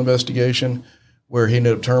final investigation where he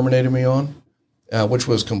ended up terminating me on, which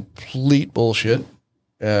was complete bullshit.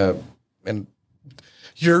 And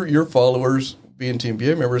your followers, being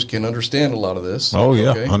TMPA members, can understand a lot of this. Oh,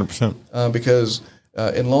 yeah, okay? 100%. Because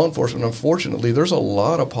in law enforcement, unfortunately, there's a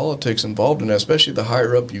lot of politics involved in that, especially the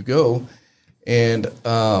higher up you go. And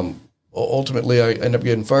ultimately, I ended up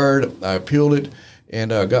getting fired. I appealed it, and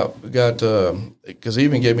got because he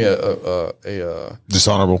even gave me a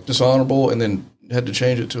dishonorable, and then had to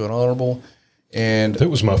change it to an honorable. And that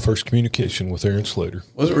was my first communication with Aaron Slater.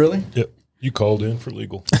 Was it really? Yep. You called in for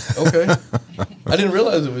legal. Okay. I didn't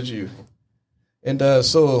realize it was you.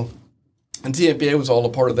 So TMPA was all a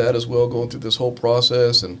part of that as well, going through this whole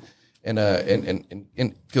process, and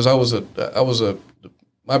because I was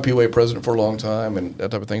my POA president for a long time and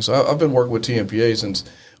that type of thing. So I've been working with TMPA since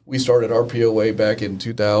we started our POA back in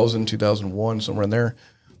 2000, 2001, somewhere in there.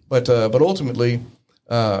 But ultimately,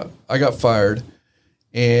 I got fired,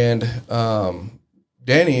 and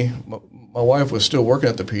Danny, my wife, was still working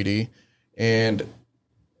at the PD, and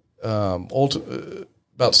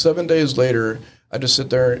about 7 days later, I just sit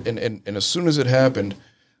there, and as soon as it happened,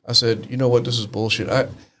 I said, you know what, this is bullshit. I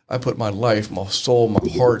put my life, my soul, my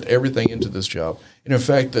heart, everything into this job. And in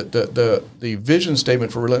fact, the vision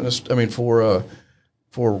statement for Relentless,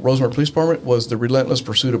 for Rosemary Police Department was the relentless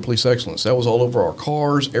pursuit of police excellence. That was all over our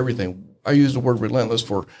cars, everything. I used the word relentless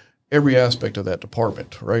for every aspect of that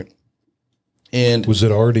department, right? And was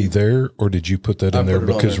it already there, or did you put that in there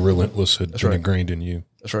because Relentless had been ingrained in you?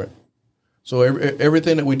 That's right. So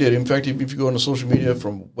everything that we did, in fact, if you go into social media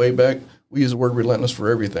from way back, we use the word relentless for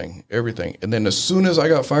everything. And then as soon as I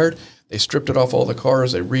got fired, they stripped it off all the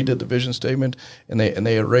cars, they redid the vision statement, and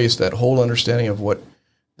they erased that whole understanding of what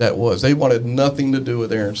that was. They wanted nothing to do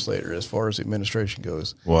with Aaron Slater as far as the administration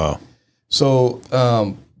goes. Wow. So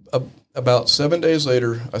about 7 days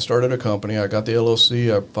later, I started a company. I got the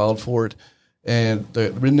LLC. I filed for it. And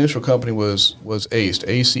the initial company was ACED,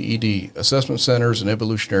 ACED, Assessment Centers and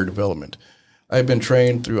Evolutionary Development. I had been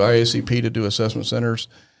trained through IACP to do assessment centers.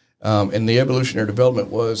 And the evolutionary development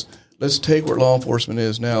was, let's take where law enforcement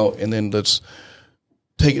is now, and then let's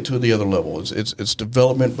take it to the other level. It's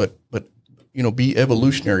development, but be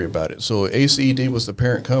evolutionary about it. So ACED was the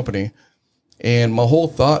parent company, and my whole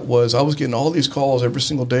thought was I was getting all these calls every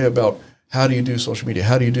single day about how do you do social media,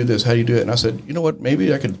 how do you do this, how do you do it, and I said, you know what,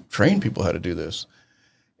 maybe I could train people how to do this,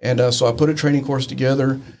 and so I put a training course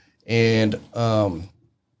together and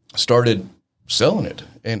started selling it,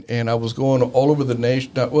 and I was going all over the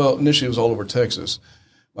nation. Well, initially it was all over Texas.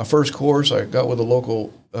 My first course I got with a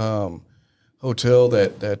local hotel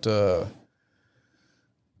that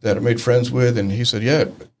I made friends with, and he said, yeah,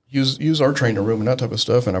 use our training room and that type of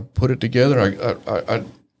stuff, and I put it together.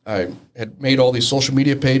 I had made all these social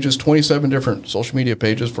media pages, 27 different social media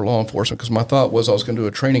pages for law enforcement, because my thought was I was going to do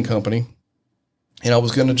a training company, and I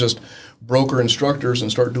was going to just broker instructors and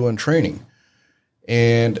start doing training.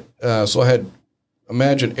 And so I had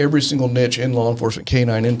imagined every single niche in law enforcement,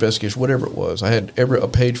 canine investigation, whatever it was. I had a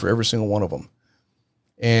page for every single one of them,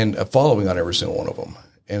 and a following on every single one of them.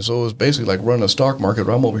 And so it was basically like running a stock market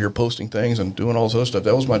where I'm over here posting things and doing all this other stuff.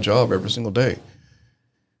 That was my job every single day.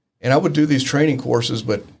 And I would do these training courses,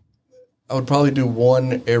 but I would probably do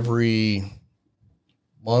one every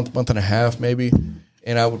month and a half maybe.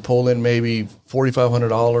 And I would pull in maybe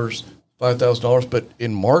 $4,500, $5,000, but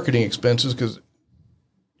in marketing expenses, because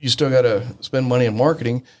you still got to spend money in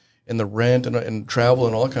marketing and the rent and travel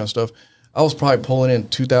and all that kind of stuff. I was probably pulling in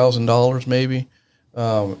 $2,000 maybe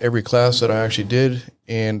every class that I actually did.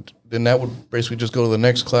 And then that would basically just go to the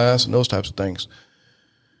next class and those types of things.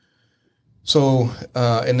 So,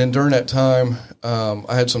 and then during that time,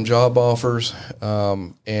 I had some job offers,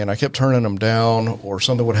 and I kept turning them down, or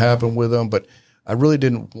something would happen with them, but I really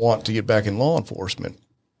didn't want to get back in law enforcement.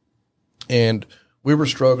 And we were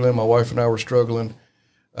struggling. My wife and I were struggling.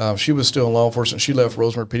 She was still in law enforcement. She left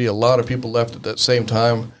Rosemary PD. A lot of people left at that same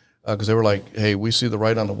time because they were like, hey, we see the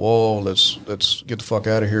writing on the wall. Let's get the fuck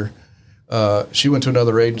out of here. She went to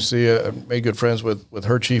another agency. I made good friends with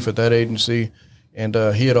her chief at that agency. And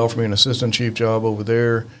he had offered me an assistant chief job over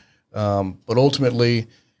there. But ultimately,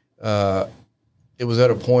 it was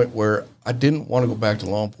at a point where I didn't want to go back to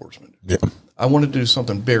law enforcement. Yeah. I wanted to do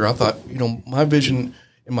something bigger. I thought, my vision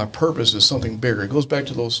and my purpose is something bigger. It goes back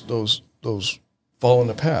to those following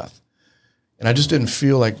the path. And I just didn't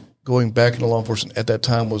feel like going back into law enforcement at that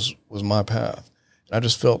time was my path. And I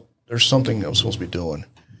just felt there's something I was supposed to be doing.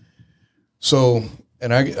 So,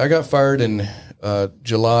 and I got fired in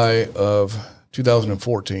July of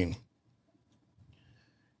 2014.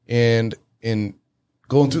 And in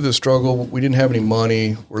going through this struggle, we didn't have any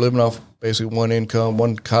money. We're living off basically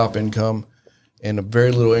one cop income, and a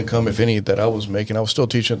very little income, if any, that I was making. I was still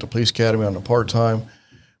teaching at the police academy on the part-time.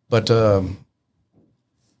 But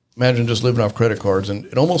imagine just living off credit cards. And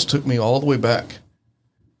it almost took me all the way back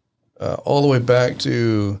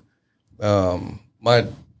to my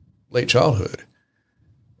late childhood.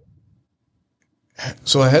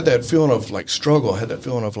 So I had that feeling of like struggle. I had that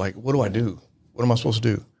feeling of like, what do I do? What am I supposed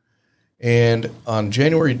to do? And on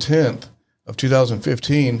January 10th of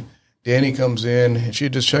 2015, Danny comes in, and she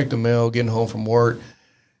had just checked the mail, getting home from work.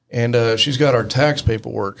 And she's got our tax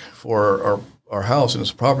paperwork for our house, and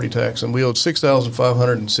it's property tax. And we owed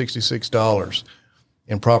 $6,566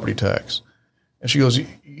 in property tax. And she goes,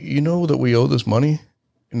 you know that we owe this money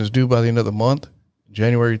and it's due by the end of the month,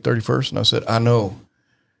 January 31st? And I said, I know.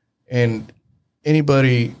 And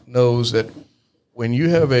anybody knows that when you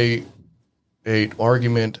have a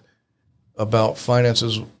argument about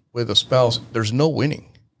finances with a spouse, there's no winning,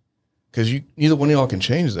 because neither one of y'all can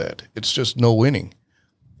change that. It's just no winning.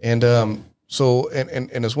 And so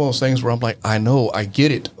it's one of those things where I'm like, I know, I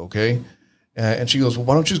get it, okay? And she goes, well,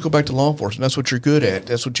 why don't you just go back to law enforcement? That's what you're good at.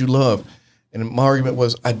 That's what you love. And my argument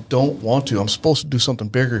was, I don't want to. I'm supposed to do something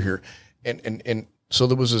bigger here. And so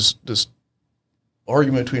there was this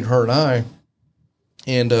argument between her and I,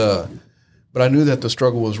 but I knew that the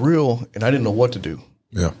struggle was real, and I didn't know what to do.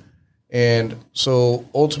 Yeah. And so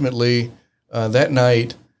ultimately, that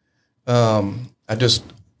night, it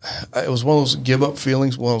was one of those give up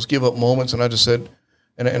feelings, one of those give up moments. And I just said,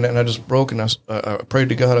 and I just broke, and I prayed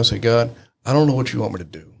to God. I said, God, I don't know what you want me to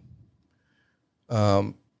do.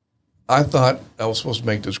 I thought I was supposed to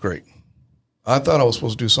make this great. I thought I was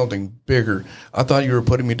supposed to do something bigger. I thought you were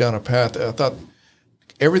putting me down a path. I thought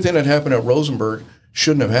everything that happened at Rosenberg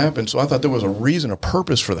shouldn't have happened. So I thought there was a reason, a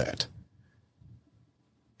purpose for that.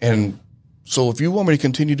 And so if you want me to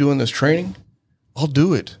continue doing this training, I'll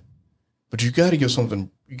do it. But you got to give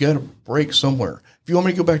something. You got to break somewhere. If you want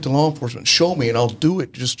me to go back to law enforcement, show me and I'll do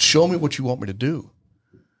it. Just show me what you want me to do.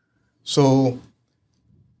 So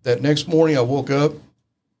that next morning I woke up.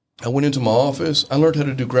 I went into my office. I learned how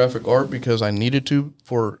to do graphic art because I needed to,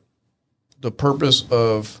 for the purpose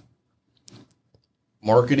of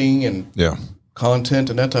marketing and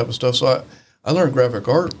content and that type of stuff. So I learned graphic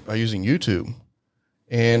art by using YouTube.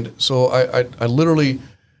 And so I literally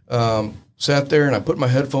sat there and I put my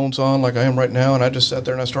headphones on like I am right now, and I just sat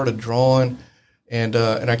there and I started drawing, and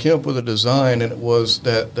I came up with a design, and it was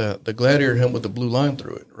that the gladiator helmet with the blue line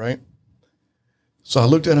through it, right? So I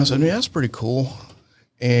looked at it and I said, man, that's pretty cool.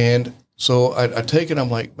 And so I take it,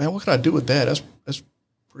 I'm like, man, what can I do with that? That's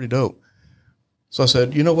pretty dope. So I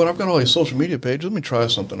said, you know what? I've got all these social media pages. Let me try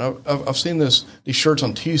something. I've seen these shirts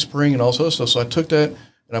on Teespring and all sorts of stuff. So I took that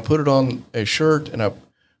and I put it on a shirt, and I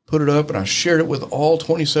put it up, and I shared it with all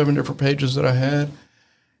 27 different pages that I had,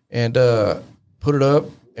 and put it up.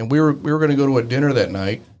 And we were going to go to a dinner that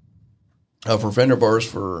night for vendor bars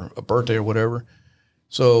for a birthday or whatever.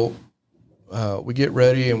 So we get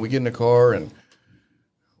ready and we get in the car, and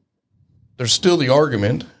there's still the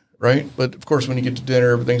argument, right? But of course, when you get to dinner,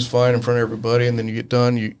 everything's fine in front of everybody, and then you get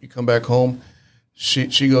done, you come back home.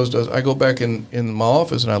 She goes, I go back in my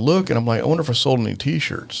office and I look, and I'm like, I wonder if I sold any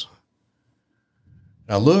T-shirts.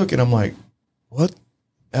 And I look and I'm like, what?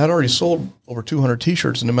 I had already sold over 200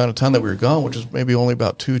 T-shirts in the amount of time that we were gone, which is maybe only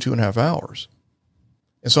about 2.5 hours.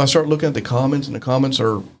 And so I start looking at the comments, and the comments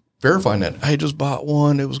are verifying that. I just bought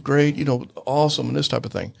one. It was great, awesome, and this type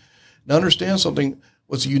of thing. Now understand something.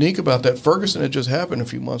 What's unique about that, Ferguson had just happened a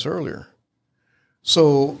few months earlier.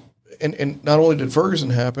 So, and not only did Ferguson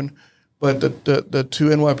happen, but the two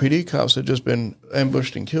NYPD cops had just been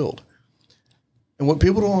ambushed and killed. And what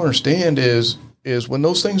people don't understand is when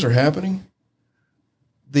those things are happening,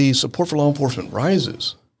 the support for law enforcement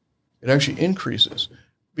rises. It actually increases,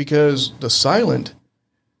 because the silent,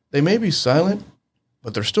 they may be silent,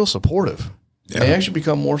 but they're still supportive. Yeah. They actually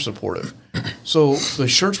become more supportive. So the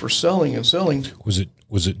shirts were selling and selling.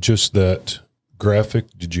 Was it just that graphic?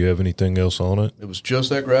 Did you have anything else on it? It was just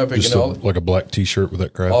that graphic. Just like a black T-shirt with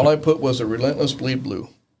that graphic? All I put was a Relentless Bleed Blue.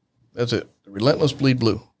 That's it. The Relentless Bleed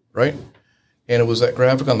Blue, right? And it was that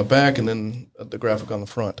graphic on the back, and then the graphic on the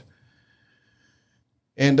front.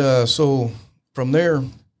 And so from there...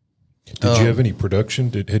 Did you have any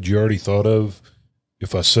production? Had you already thought of,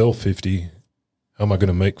 if I sell 50, how am I going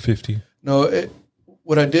to make 50? No,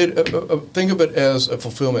 what I did, think of it as a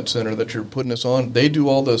fulfillment center that you're putting this on. They do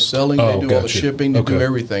all the selling, they do all the shipping, they do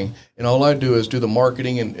everything. And all I do is do the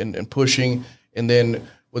marketing and pushing. And then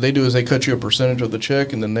what they do is they cut you a percentage of the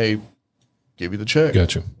check, and then they give you the check.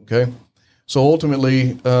 Gotcha. Okay. So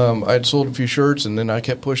ultimately, I'd sold a few shirts, and then I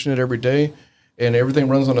kept pushing it every day. And everything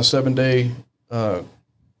runs on a 7-day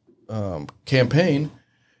campaign.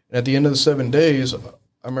 And at the end of the 7 days, I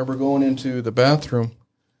remember going into the bathroom,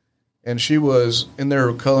 and she was in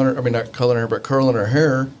there curling her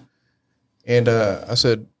hair. And I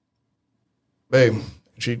said, babe, and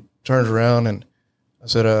she turns around, and I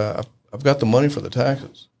said, I've got the money for the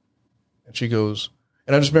taxes. And she goes,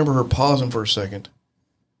 and I just remember her pausing for a second.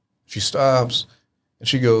 She stops, and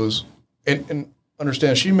she goes, and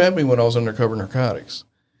understand, she met me when I was undercover narcotics.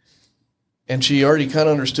 And she already kind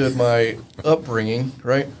of understood my upbringing,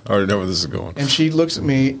 right? I already know where this is going. And she looks at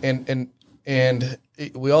me, and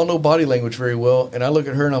we all know body language very well. And I look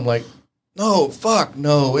at her, and I'm like, no,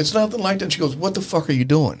 it's nothing like that. And she goes, what the fuck are you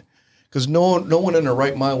doing? because no one in their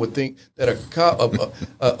right mind would think that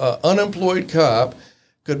a unemployed cop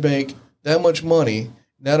could make that much money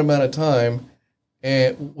in that amount of time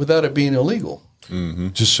and without it being illegal. Mm-hmm.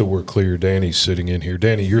 Just so we're clear, Danny's sitting in here.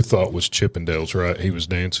 Danny, your thought was Chippendales, right? He was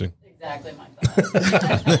dancing. Exactly my thought.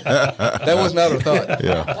 That was not a thought.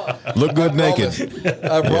 Yeah. Look good naked.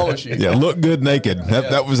 I promise you. Yeah, look good naked.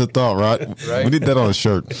 That was a thought, right? Right. We need that on a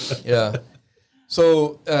shirt. Yeah.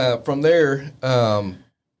 So from there,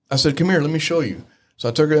 I said, come here, let me show you. So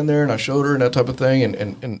I took her in there and I showed her and that type of thing,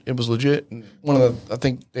 and it was legit. And I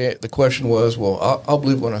think the question was, well, I'll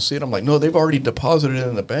believe when I see it. I'm like, no, they've already deposited it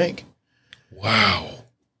in the bank. Wow.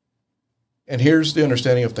 And here's the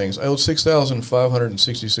understanding of things. I owed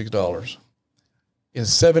 $6,566. In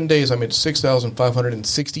 7 days, I made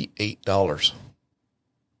 $6,568.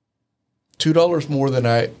 $2 more than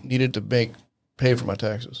I needed to pay for my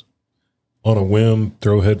taxes. On a whim,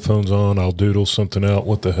 throw headphones on, I'll doodle something out.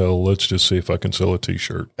 What the hell? Let's just see if I can sell a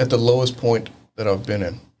T-shirt. At the lowest point that I've been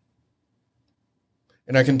in.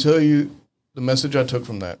 And I can tell you the message I took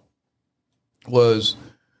from that was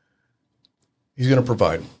he's going to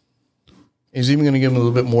provide. He's even going to give me a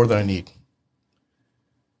little bit more than I need.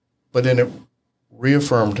 But then it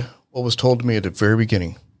reaffirmed what was told to me at the very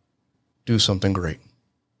beginning. Do something great.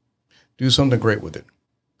 Do something great with it.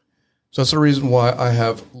 So that's the reason why I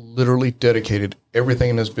have literally dedicated everything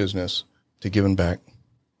in this business to giving back,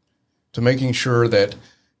 to making sure that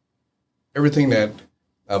everything that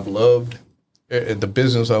I've loved, the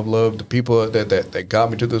business I've loved, the people that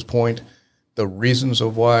got me to this point, the reasons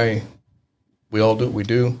of why we all do what we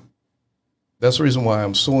do, that's the reason why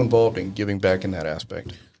I'm so involved in giving back in that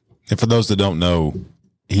aspect. And for those that don't know,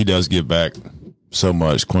 he does give back so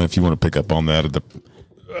much. Clint, if you want to pick up on that.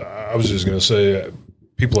 I was just going to say,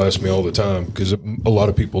 people ask me all the time because a lot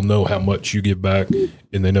of people know how much you give back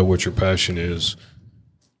and they know what your passion is.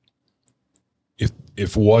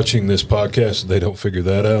 If watching this podcast, they don't figure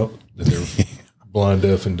that out, then they're blind,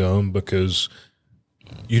 deaf, and dumb, because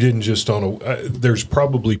you didn't just there's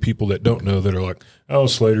probably people that don't know that are like, oh,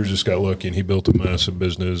 Slater just got lucky and he built a massive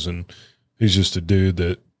business and he's just a dude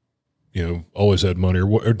that, always had money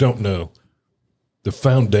or don't know the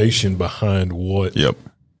foundation behind what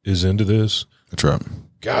is into this. That's right.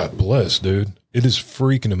 God bless, dude. It is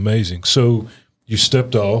freaking amazing. So you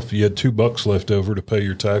stepped off, you had $2 left over to pay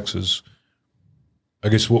your taxes. I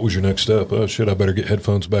guess what was your next step? Oh shit, I better get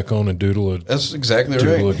headphones back on and doodle it. That's exactly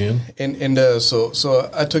doodle right. Again. And so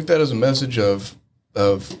I took that as a message of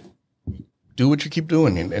do what you keep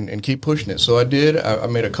doing and keep pushing it. So I did. I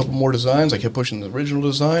made a couple more designs. I kept pushing the original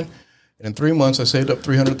design, and in 3 months I saved up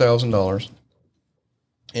 $300,000.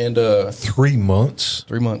 And 3 months.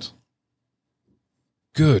 3 months.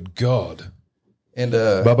 Good God. And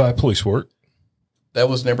bye-bye police work. That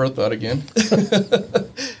was never a thought again.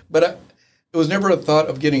 But it was never a thought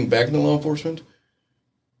of getting back into law enforcement,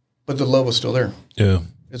 but the love was still there. Yeah.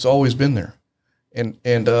 It's always been there. And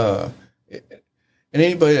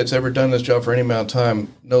anybody that's ever done this job for any amount of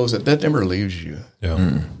time knows that never leaves you.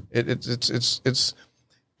 Yeah. It's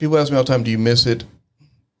people ask me all the time, do you miss it?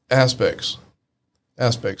 Aspects.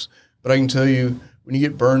 But I can tell you, when you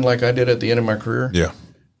get burned like I did at the end of my career,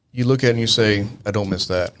 you look at it and you say, I don't miss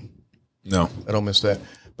that. No, I don't miss that.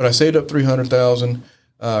 But I saved up $300,000.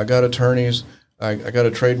 I got attorneys. I got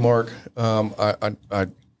a trademark. I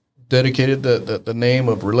dedicated the name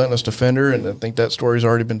of Relentless Defender, and I think that story's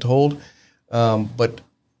already been told. But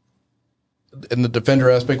in the defender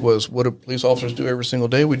aspect was, what do police officers do every single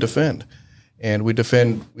day? We defend. And we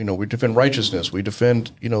defend, we defend righteousness. We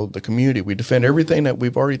defend, the community. We defend everything that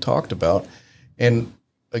we've already talked about. And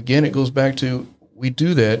again, it goes back to, we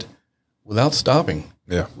do that without stopping.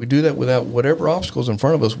 Yeah. We do that without whatever obstacles in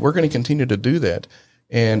front of us. We're going to continue to do that.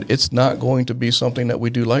 And it's not going to be something that we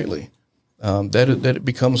do lightly. That it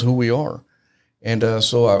becomes who we are. And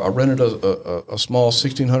so I rented a small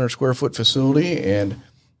 1,600 square foot facility and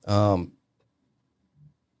hired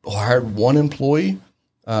one employee.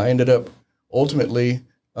 Ended up ultimately,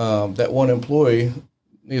 that one employee,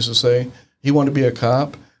 needs to say, he wanted to be a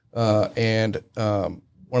cop. And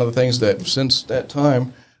one of the things that since that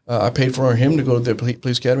time, I paid for him to go to the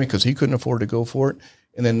police academy because he couldn't afford to go for it.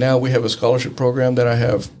 And then now we have a scholarship program that I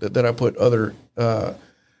have that I put other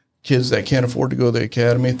kids that can't afford to go to the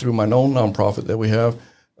academy through my own nonprofit that we have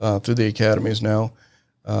through the academies now.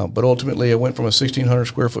 But ultimately, I went from a 1,600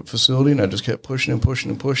 square foot facility, and I just kept pushing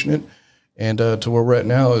it. And to where we're at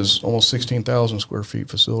now is almost 16,000 square feet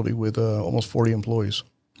facility with almost 40 employees.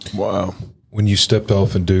 Wow. When you stepped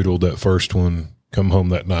off and doodled that first one, come home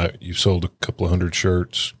that night, you sold a couple of hundred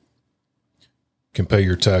shirts, can pay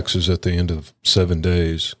your taxes at the end of 7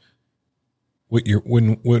 days. What year?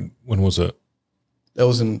 When was that? That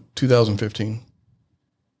was in 2015.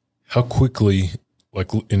 How quickly,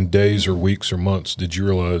 like in days or weeks or months, did you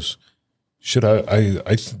realize,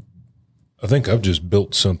 I think I've just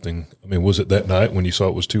built something. I mean, was it that night when you saw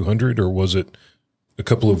it was 200, or was it a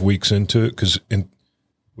couple of weeks into it? Because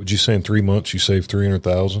would you say in 3 months you saved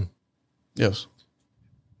 300,000? Yes.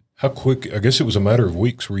 How quick? I guess it was a matter of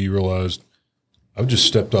weeks where you realized I've just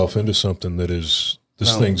stepped off into something that is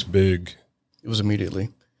this thing's big. It was immediately.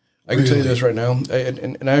 I can tell you this right now,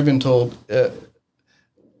 and I've been told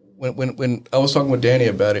when I was talking with Danny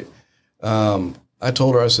about it, I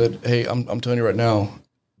told her, I said, "Hey, I'm telling you right now,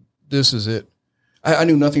 this is it." I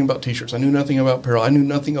knew nothing about T-shirts. I knew nothing about apparel. I knew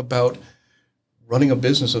nothing about running a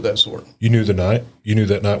business of that sort. You knew the night. You knew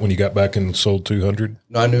that night when you got back and sold 200.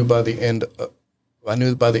 No, I knew by the end. I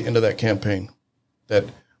knew by the end of that campaign that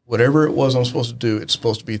whatever it was I'm supposed to do, it's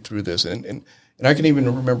supposed to be through this. And I can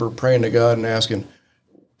even remember praying to God and asking,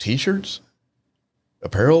 T-shirts,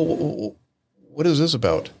 apparel, what is this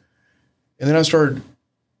about? And then I started.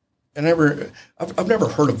 I've never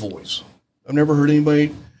heard a voice. I've never heard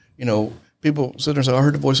anybody, people sit there and say, I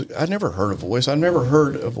heard a voice. I never heard a voice. I never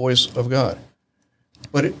heard a voice of God.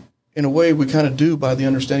 But in a way, we kind of do by the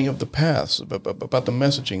understanding of the paths, about the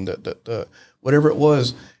messaging, that whatever it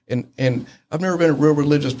was. And I've never been a real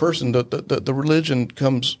religious person. The religion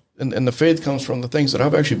comes, and the faith comes from the things that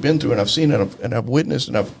I've actually been through and I've seen and I've witnessed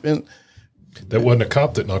and I've been. That wasn't a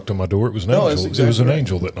cop that knocked on my door. It was an angel. Exactly, it was an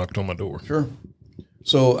angel that knocked on my door. Sure.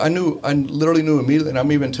 So I literally knew immediately, and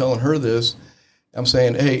I'm even telling her this. I'm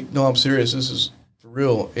saying, hey, no, I'm serious. This is for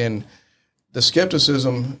real. And the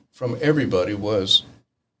skepticism from everybody was,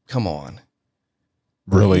 come on.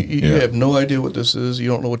 Really? You have no idea what this is. You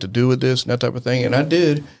don't know what to do with this and that type of thing. And I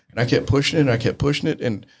did, and I kept pushing it, and I kept pushing it.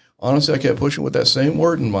 And honestly, I kept pushing with that same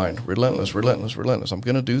word in mind, relentless, relentless, relentless. I'm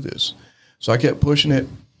going to do this. So I kept pushing it.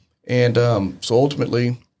 And so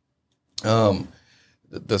ultimately,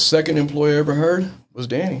 the second employee I ever hired was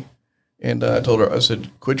Danny. And I told her, I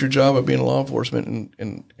said, quit your job of being in law enforcement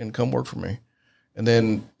and come work for me. And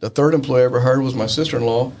then the third employee I ever hired was my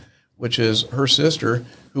sister-in-law, which is her sister,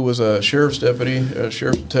 who was a sheriff's deputy, a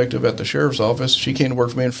sheriff's detective at the sheriff's office. She came to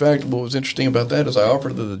work for me. In fact, what was interesting about that is I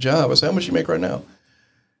offered her the job. I said, how much do you make right now?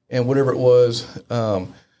 And whatever it was, I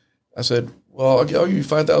said, well, I'll give you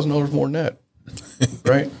 $5,000 more than that,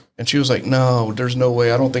 right? And she was like, no, there's no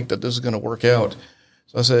way. I don't think that this is going to work out.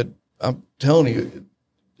 So I said, I'm telling you,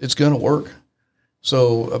 it's going to work.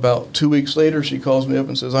 So about 2 weeks later, she calls me up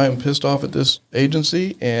and says, I am pissed off at this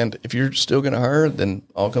agency, and if you're still going to hire, then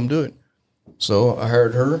I'll come do it. So I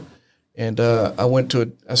hired her, and I went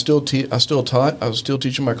to I still taught. I was still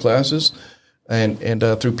teaching my classes, and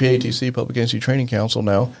through PATC, Public Agency Training Council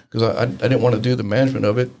now, because I didn't want to do the management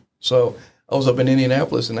of it. So I was up in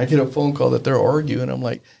Indianapolis, and I get a phone call that they're arguing. I'm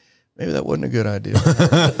like, maybe that wasn't a good idea.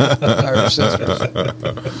 Hire sisters.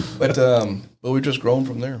 But we've just grown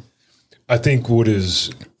from there. I think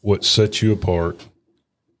what sets you apart,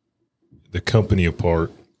 the company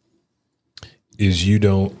apart, is you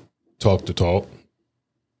don't talk the talk.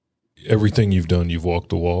 Everything you've done, you've walked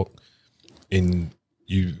the walk. And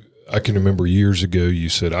I can remember years ago you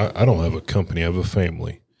said, I don't have a company, I have a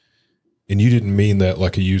family. And you didn't mean that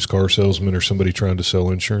like a used car salesman or somebody trying to sell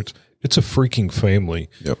insurance. It's a freaking family.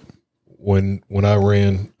 Yep. When I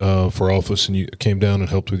ran for office and you came down and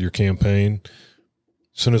helped with your campaign,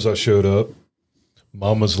 as soon as I showed up,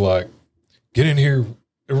 Mama's like, get in here.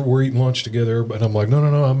 We're eating lunch together. And I'm like, no,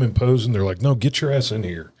 I'm imposing. They're like, no, get your ass in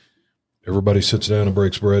here. Everybody sits down and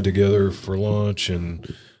breaks bread together for lunch,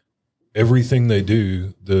 and everything they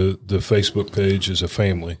do, the Facebook page is a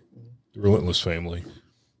family, the Relentless family.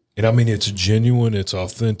 And I mean, it's genuine, it's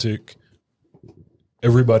authentic.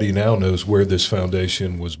 Everybody now knows where this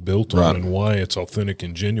foundation was built on and why it's authentic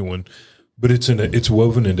and genuine. But it's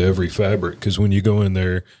woven into every fabric, because when you go in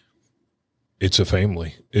there, it's a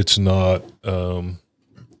family. It's not, and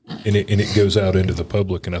it goes out into the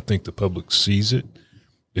public, and I think the public sees it.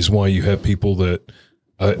 Is why you have people that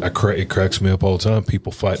it cracks me up all the time.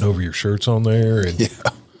 People fighting over your shirts on there, and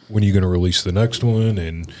when are you going to release the next one?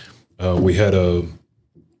 And we had a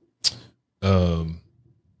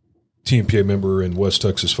TMPA member in West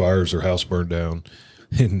Texas fires. Their house burned down,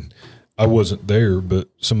 and I wasn't there, but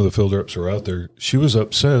some of the field reps are out there. She was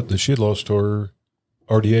upset that she had lost her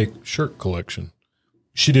RDA shirt collection.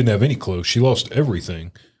 She didn't have any clothes. She lost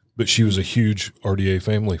everything, but she was a huge RDA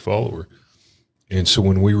family follower. And so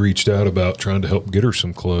when we reached out about trying to help get her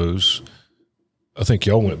some clothes, I think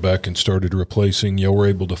y'all went back and started replacing. Y'all were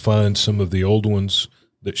able to find some of the old ones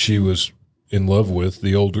that she was in love with,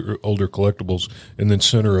 the older collectibles, and then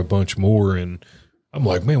sent her a bunch more. And I'm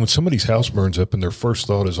like, man, when somebody's house burns up and their first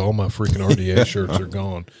thought is all my freaking RDA shirts are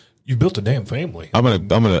gone, you built a damn family. I'm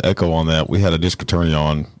gonna echo on that. We had a district attorney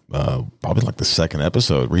on probably like the second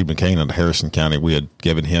episode, Reed McCain out of Harrison County. We had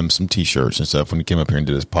given him some T-shirts and stuff when he came up here and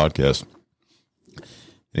did his podcast.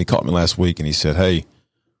 And he called me last week and he said, "Hey,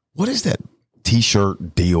 what is that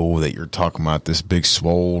T-shirt deal that you're talking about? This big,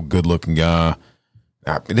 swole, good-looking guy."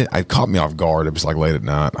 It caught me off guard. It was like late at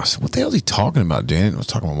night. I said, "What the hell is he talking about, Janet?" I was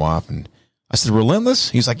talking to my wife, and I said,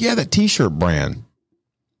 "Relentless?" He's like, "Yeah, that T-shirt brand."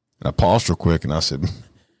 And I paused real quick, and I said,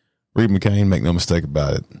 "Reed McCain, make no mistake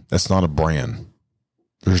about it. That's not a brand.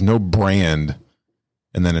 There's no brand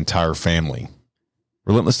in that entire family.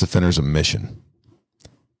 Relentless Defender is a mission."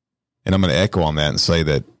 And I'm going to echo on that and say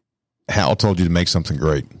that Hal told you to make something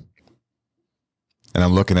great. And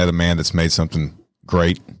I'm looking at a man that's made something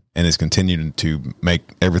great and is continuing to make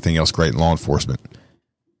everything else great in law enforcement.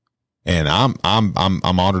 And I'm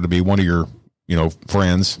honored to be one of your,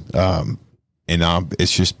 friends.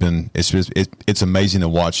 It's amazing to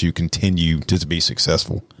watch you continue to be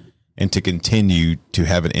successful and to continue to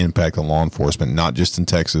have an impact on law enforcement, not just in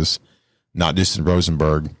Texas, not just in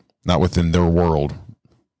Rosenberg, not within their world,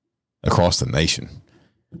 across the nation.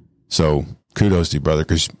 So kudos to you, brother,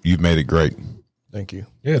 because you've made it great. Thank you.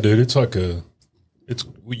 Yeah, dude, it's like you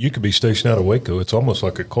could be stationed out of Waco. It's almost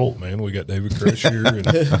like a cult, man. We got David Crush here, and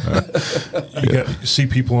you see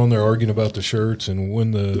people on there arguing about the shirts and when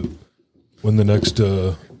the next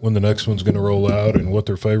one's going to roll out and what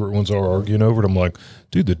their favorite ones are, arguing over it. I'm like,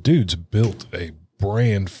 dude, the dude's built a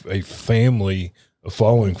brand, a family, a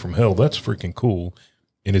following from hell. That's freaking cool,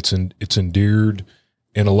 and it's endeared.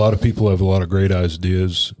 And a lot of people have a lot of great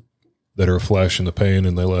ideas that are a flash in the pan,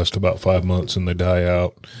 and they last about 5 months and they die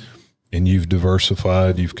out. And you've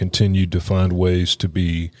diversified. You've continued to find ways to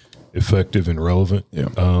be effective and relevant. Yeah.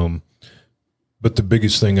 But the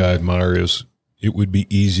biggest thing I admire is it would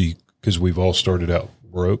be easy, because we've all started out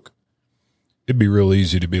broke. It'd be real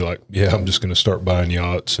easy to be like, yeah, I'm just going to start buying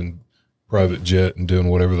yachts and private jet and doing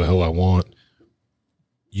whatever the hell I want.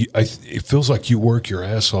 It feels like you work your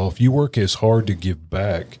ass off. You work as hard to give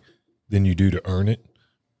back than you do to earn it.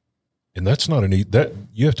 And that's not that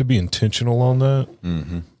you have to be intentional on that.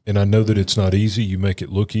 Mm-hmm. And I know that it's not easy. You make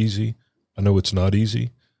it look easy. I know it's not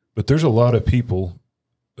easy, but there's a lot of people.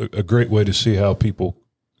 A great way to see how people's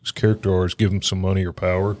character are is give them some money or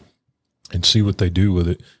power and see what they do with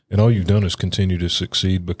it. And all you've done is continue to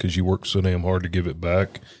succeed because you work so damn hard to give it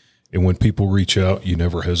back. And when people reach out, you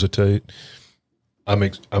never hesitate.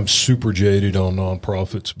 I'm super jaded on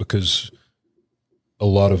nonprofits because a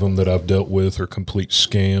lot of them that I've dealt with are complete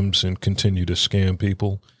scams and continue to scam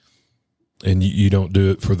people. And you don't do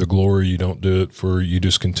it for the glory. You don't do it you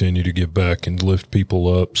just continue to give back and lift people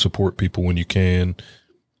up, support people when you can,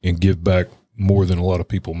 and give back more than a lot of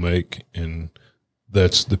people make. And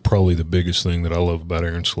that's probably the biggest thing that I love about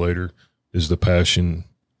Aaron Slater is the passion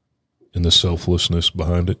and the selflessness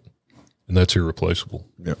behind it. And that's irreplaceable.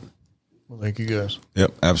 Yep. Well, thank you guys.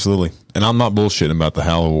 Yep, absolutely. And I'm not bullshitting about the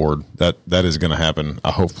Hal Award. That is going to happen.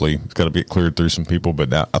 Hopefully it's got to be cleared through some people,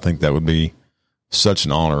 but I think that would be such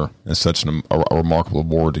an honor and such a remarkable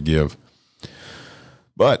award to give.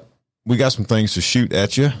 But we got some things to shoot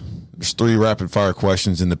at you. There's 3 rapid fire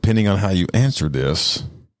questions, and depending on how you answer this,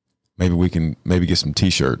 maybe we can get some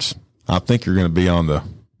T-shirts. I think you're going to be on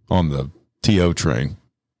the TO train.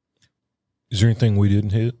 Is there anything we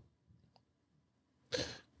didn't hit?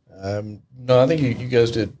 No, I think you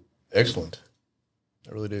guys did excellent.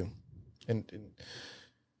 I really do. And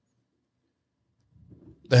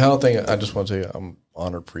the Hal thing, I just want to tell you, I'm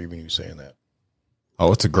honored for even you saying that.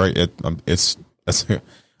 Oh, it's a great.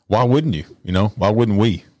 Why wouldn't you? Why wouldn't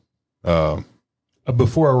we?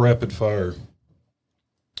 Before our rapid fire,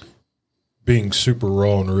 being super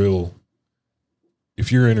raw and real,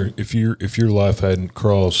 if your life hadn't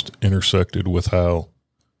intersected with Hal,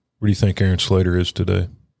 where do you think Aaron Slater is today?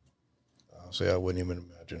 I'll say I wouldn't even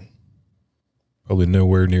imagine. Probably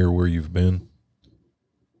nowhere near where you've been.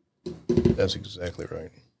 That's exactly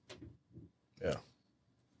right. Yeah.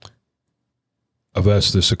 I've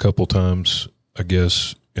asked this a couple times, I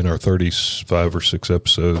guess, in our 35 or 6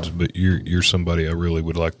 episodes, but you're somebody I really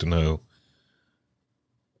would like to know.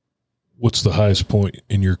 What's the highest point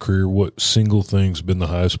in your career? What single thing's been the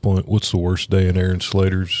highest point? What's the worst day in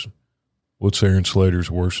what's Aaron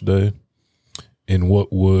Slater's worst day? And what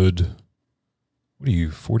are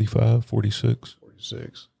you, 45, 46?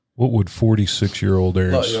 46. What would 46-year-old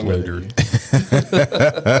Aaron Slater?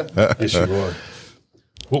 Yes, you are.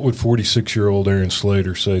 What would 46-year-old Aaron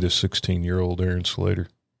Slater say to 16-year-old Aaron Slater?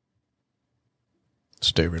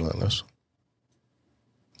 Stay relentless.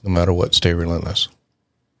 No matter what, stay relentless.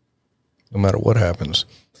 no matter what happens,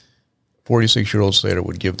 46-year-old Slater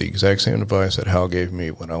would give the exact same advice that Hal gave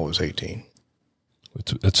me when I was 18.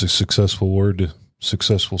 That's a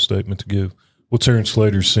successful statement to give. What's Aaron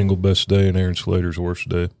Slater's single best day and Aaron Slater's worst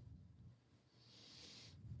day?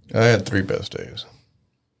 I had 3 best days.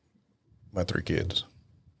 My 3 kids.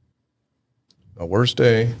 My worst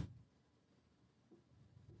day,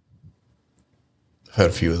 I've had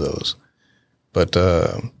a few of those. But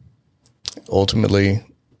ultimately,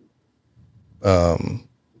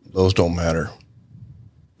 those don't matter.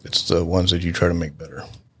 It's the ones that you try to make better.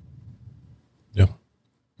 Yeah.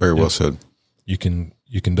 Very well said. You can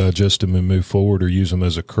digest them and move forward, or use them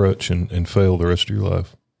as a crutch and fail the rest of your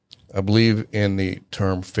life. I believe in the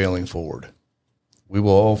term failing forward. We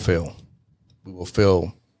will all fail. We will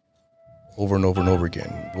fail over and over and over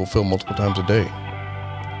again. We'll fail multiple times a day.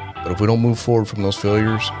 But if we don't move forward from those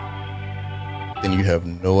failures, then you have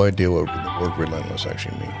no idea what the word relentless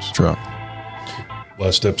actually means. That's right.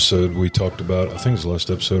 Last episode we talked about, I think it was the last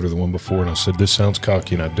episode or the one before, and I said, this sounds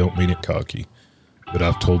cocky, and I don't mean it cocky. But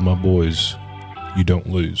I've told my boys, you don't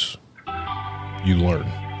lose. You learn.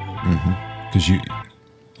 Because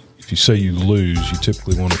if you say you lose, you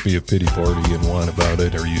typically want to be a pity party and whine about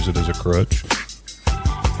it or use it as a crutch.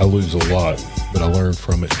 I lose a lot, but I learn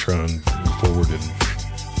from it and try and move forward, and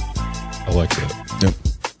I like that. Yep.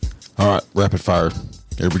 All right, rapid fire.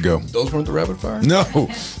 Here we go. Those weren't the rapid fire? No.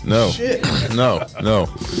 Shit. No.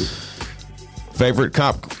 Favorite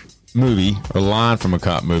cop movie or line from a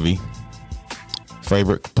cop movie.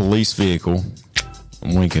 Favorite police vehicle.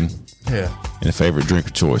 I'm winking. Yeah. And a favorite drink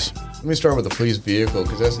of choice. Let me start with the police vehicle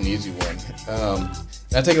because that's an easy one.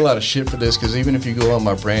 I take a lot of shit for this because even if you go on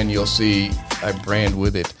my brand, you'll see I brand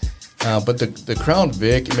with it. But the Crown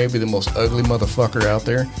Vic may be the most ugly motherfucker out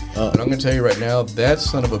there. But I'm going to tell you right now, that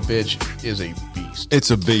son of a bitch is a beast. It's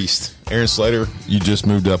a beast. Aaron Slater, you just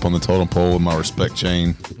moved up on the totem pole with my respect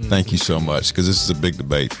chain. Thank you so much, because this is a big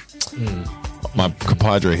debate. My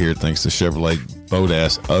compadre here thinks the Chevrolet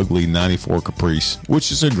boat-ass ugly 94 Caprice,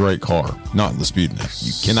 which is a great car, not disputing that.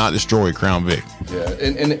 You cannot destroy a Crown Vic. Yeah,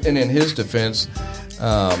 and in his defense,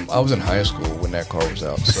 I was in high school when that car was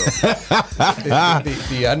out, so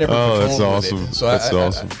I never. Oh, that's with awesome. It. So that's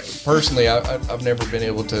awesome. Personally, I've never been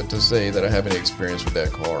able to say that I have any experience with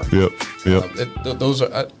that car. Yep. Those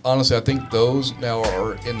are honestly, I think those now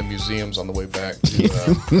are in the museums on the way back to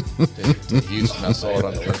Houston. I saw it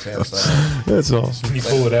on the left hand side. That's awesome. Can you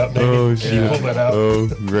pull it out, David? Oh, Can you pull that out? Oh,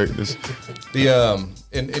 greatness.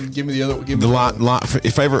 And give me the other. The line,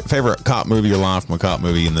 favorite cop movie or line from a cop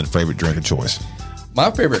movie, and then favorite drink of choice. My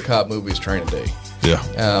favorite cop movie is Training Day. Yeah.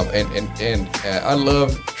 And I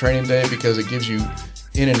love Training Day because it gives you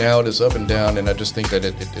in and out, it's up and down, and I just think that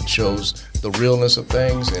it shows the realness of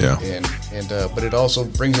things, but it also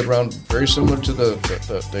brings it around very similar to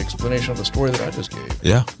the explanation of the story that I just gave.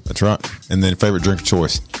 Yeah, that's right. And then favorite drink of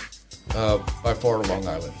choice? By far, Long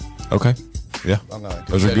Island. Okay. Yeah. Long Island.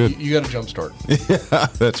 Those are good. You got a jump start. Yeah,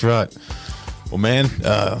 that's right. Well, man,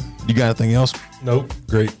 you got anything else? Nope.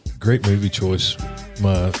 Great movie choice.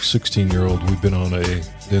 My 16-year-old, we've been on a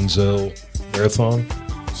Denzel marathon.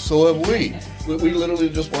 So have we. We literally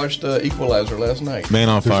just watched Equalizer last night. Man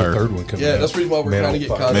on There's Fire. a third one coming out. That's the reason why we're trying to get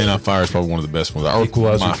caught. Man on Fire is probably one of the best ones.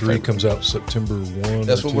 Equalizer 3 comes out September 1.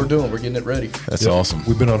 That's what we're doing. We're getting it ready. That's awesome.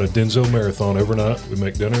 We've been on a Denzel marathon overnight. We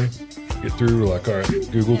make dinner, get through. We're like, all right,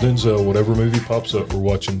 Google Denzel. Whatever movie pops up, we're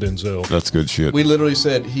watching Denzel. That's good shit. We literally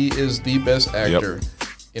said he is the best actor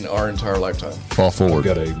in our entire lifetime. Fall forward.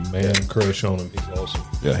 I've got a man crush on him. He's awesome.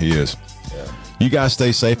 Yeah, he is. Yeah. You guys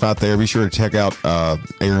stay safe out there. Be sure to check out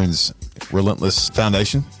Aaron's Relentless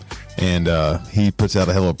Foundation. And he puts out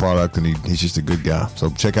a hell of a product, and he's just a good guy. So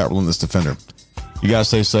check out Relentless Defender. You guys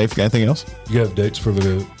stay safe. Got anything else? You have dates for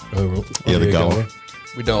the gala?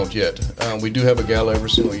 We don't yet. We do have a gala every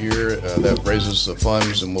single year that raises the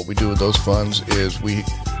funds, and what we do with those funds is we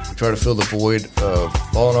try to fill the void of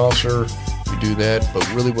fallen officer. We do that, but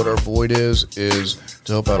really what our void is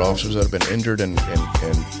to help out officers that have been injured and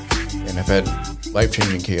have had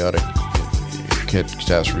life-changing chaotic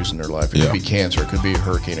catastrophes in their life. It could be cancer, it could be a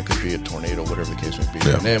hurricane, it could be a tornado, whatever the case may be.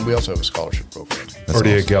 Yeah. And then we also have a scholarship program.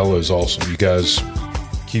 Cardiac Gala is awesome. You guys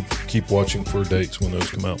keep watching for dates when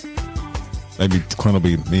those come out. Maybe Clint will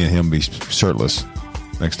be, me and him be shirtless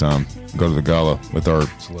next time. Go to the gala with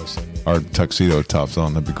our tuxedo tops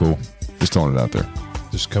on. That'd be cool. Just throwing it out there.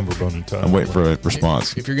 Just cummerbund in time. I'm waiting for a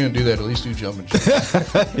response. If you're going to do that, at least do jumping jacks.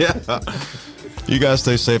 Yeah. You guys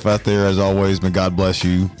stay safe out there as always. May God bless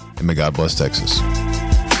you, and may God bless Texas.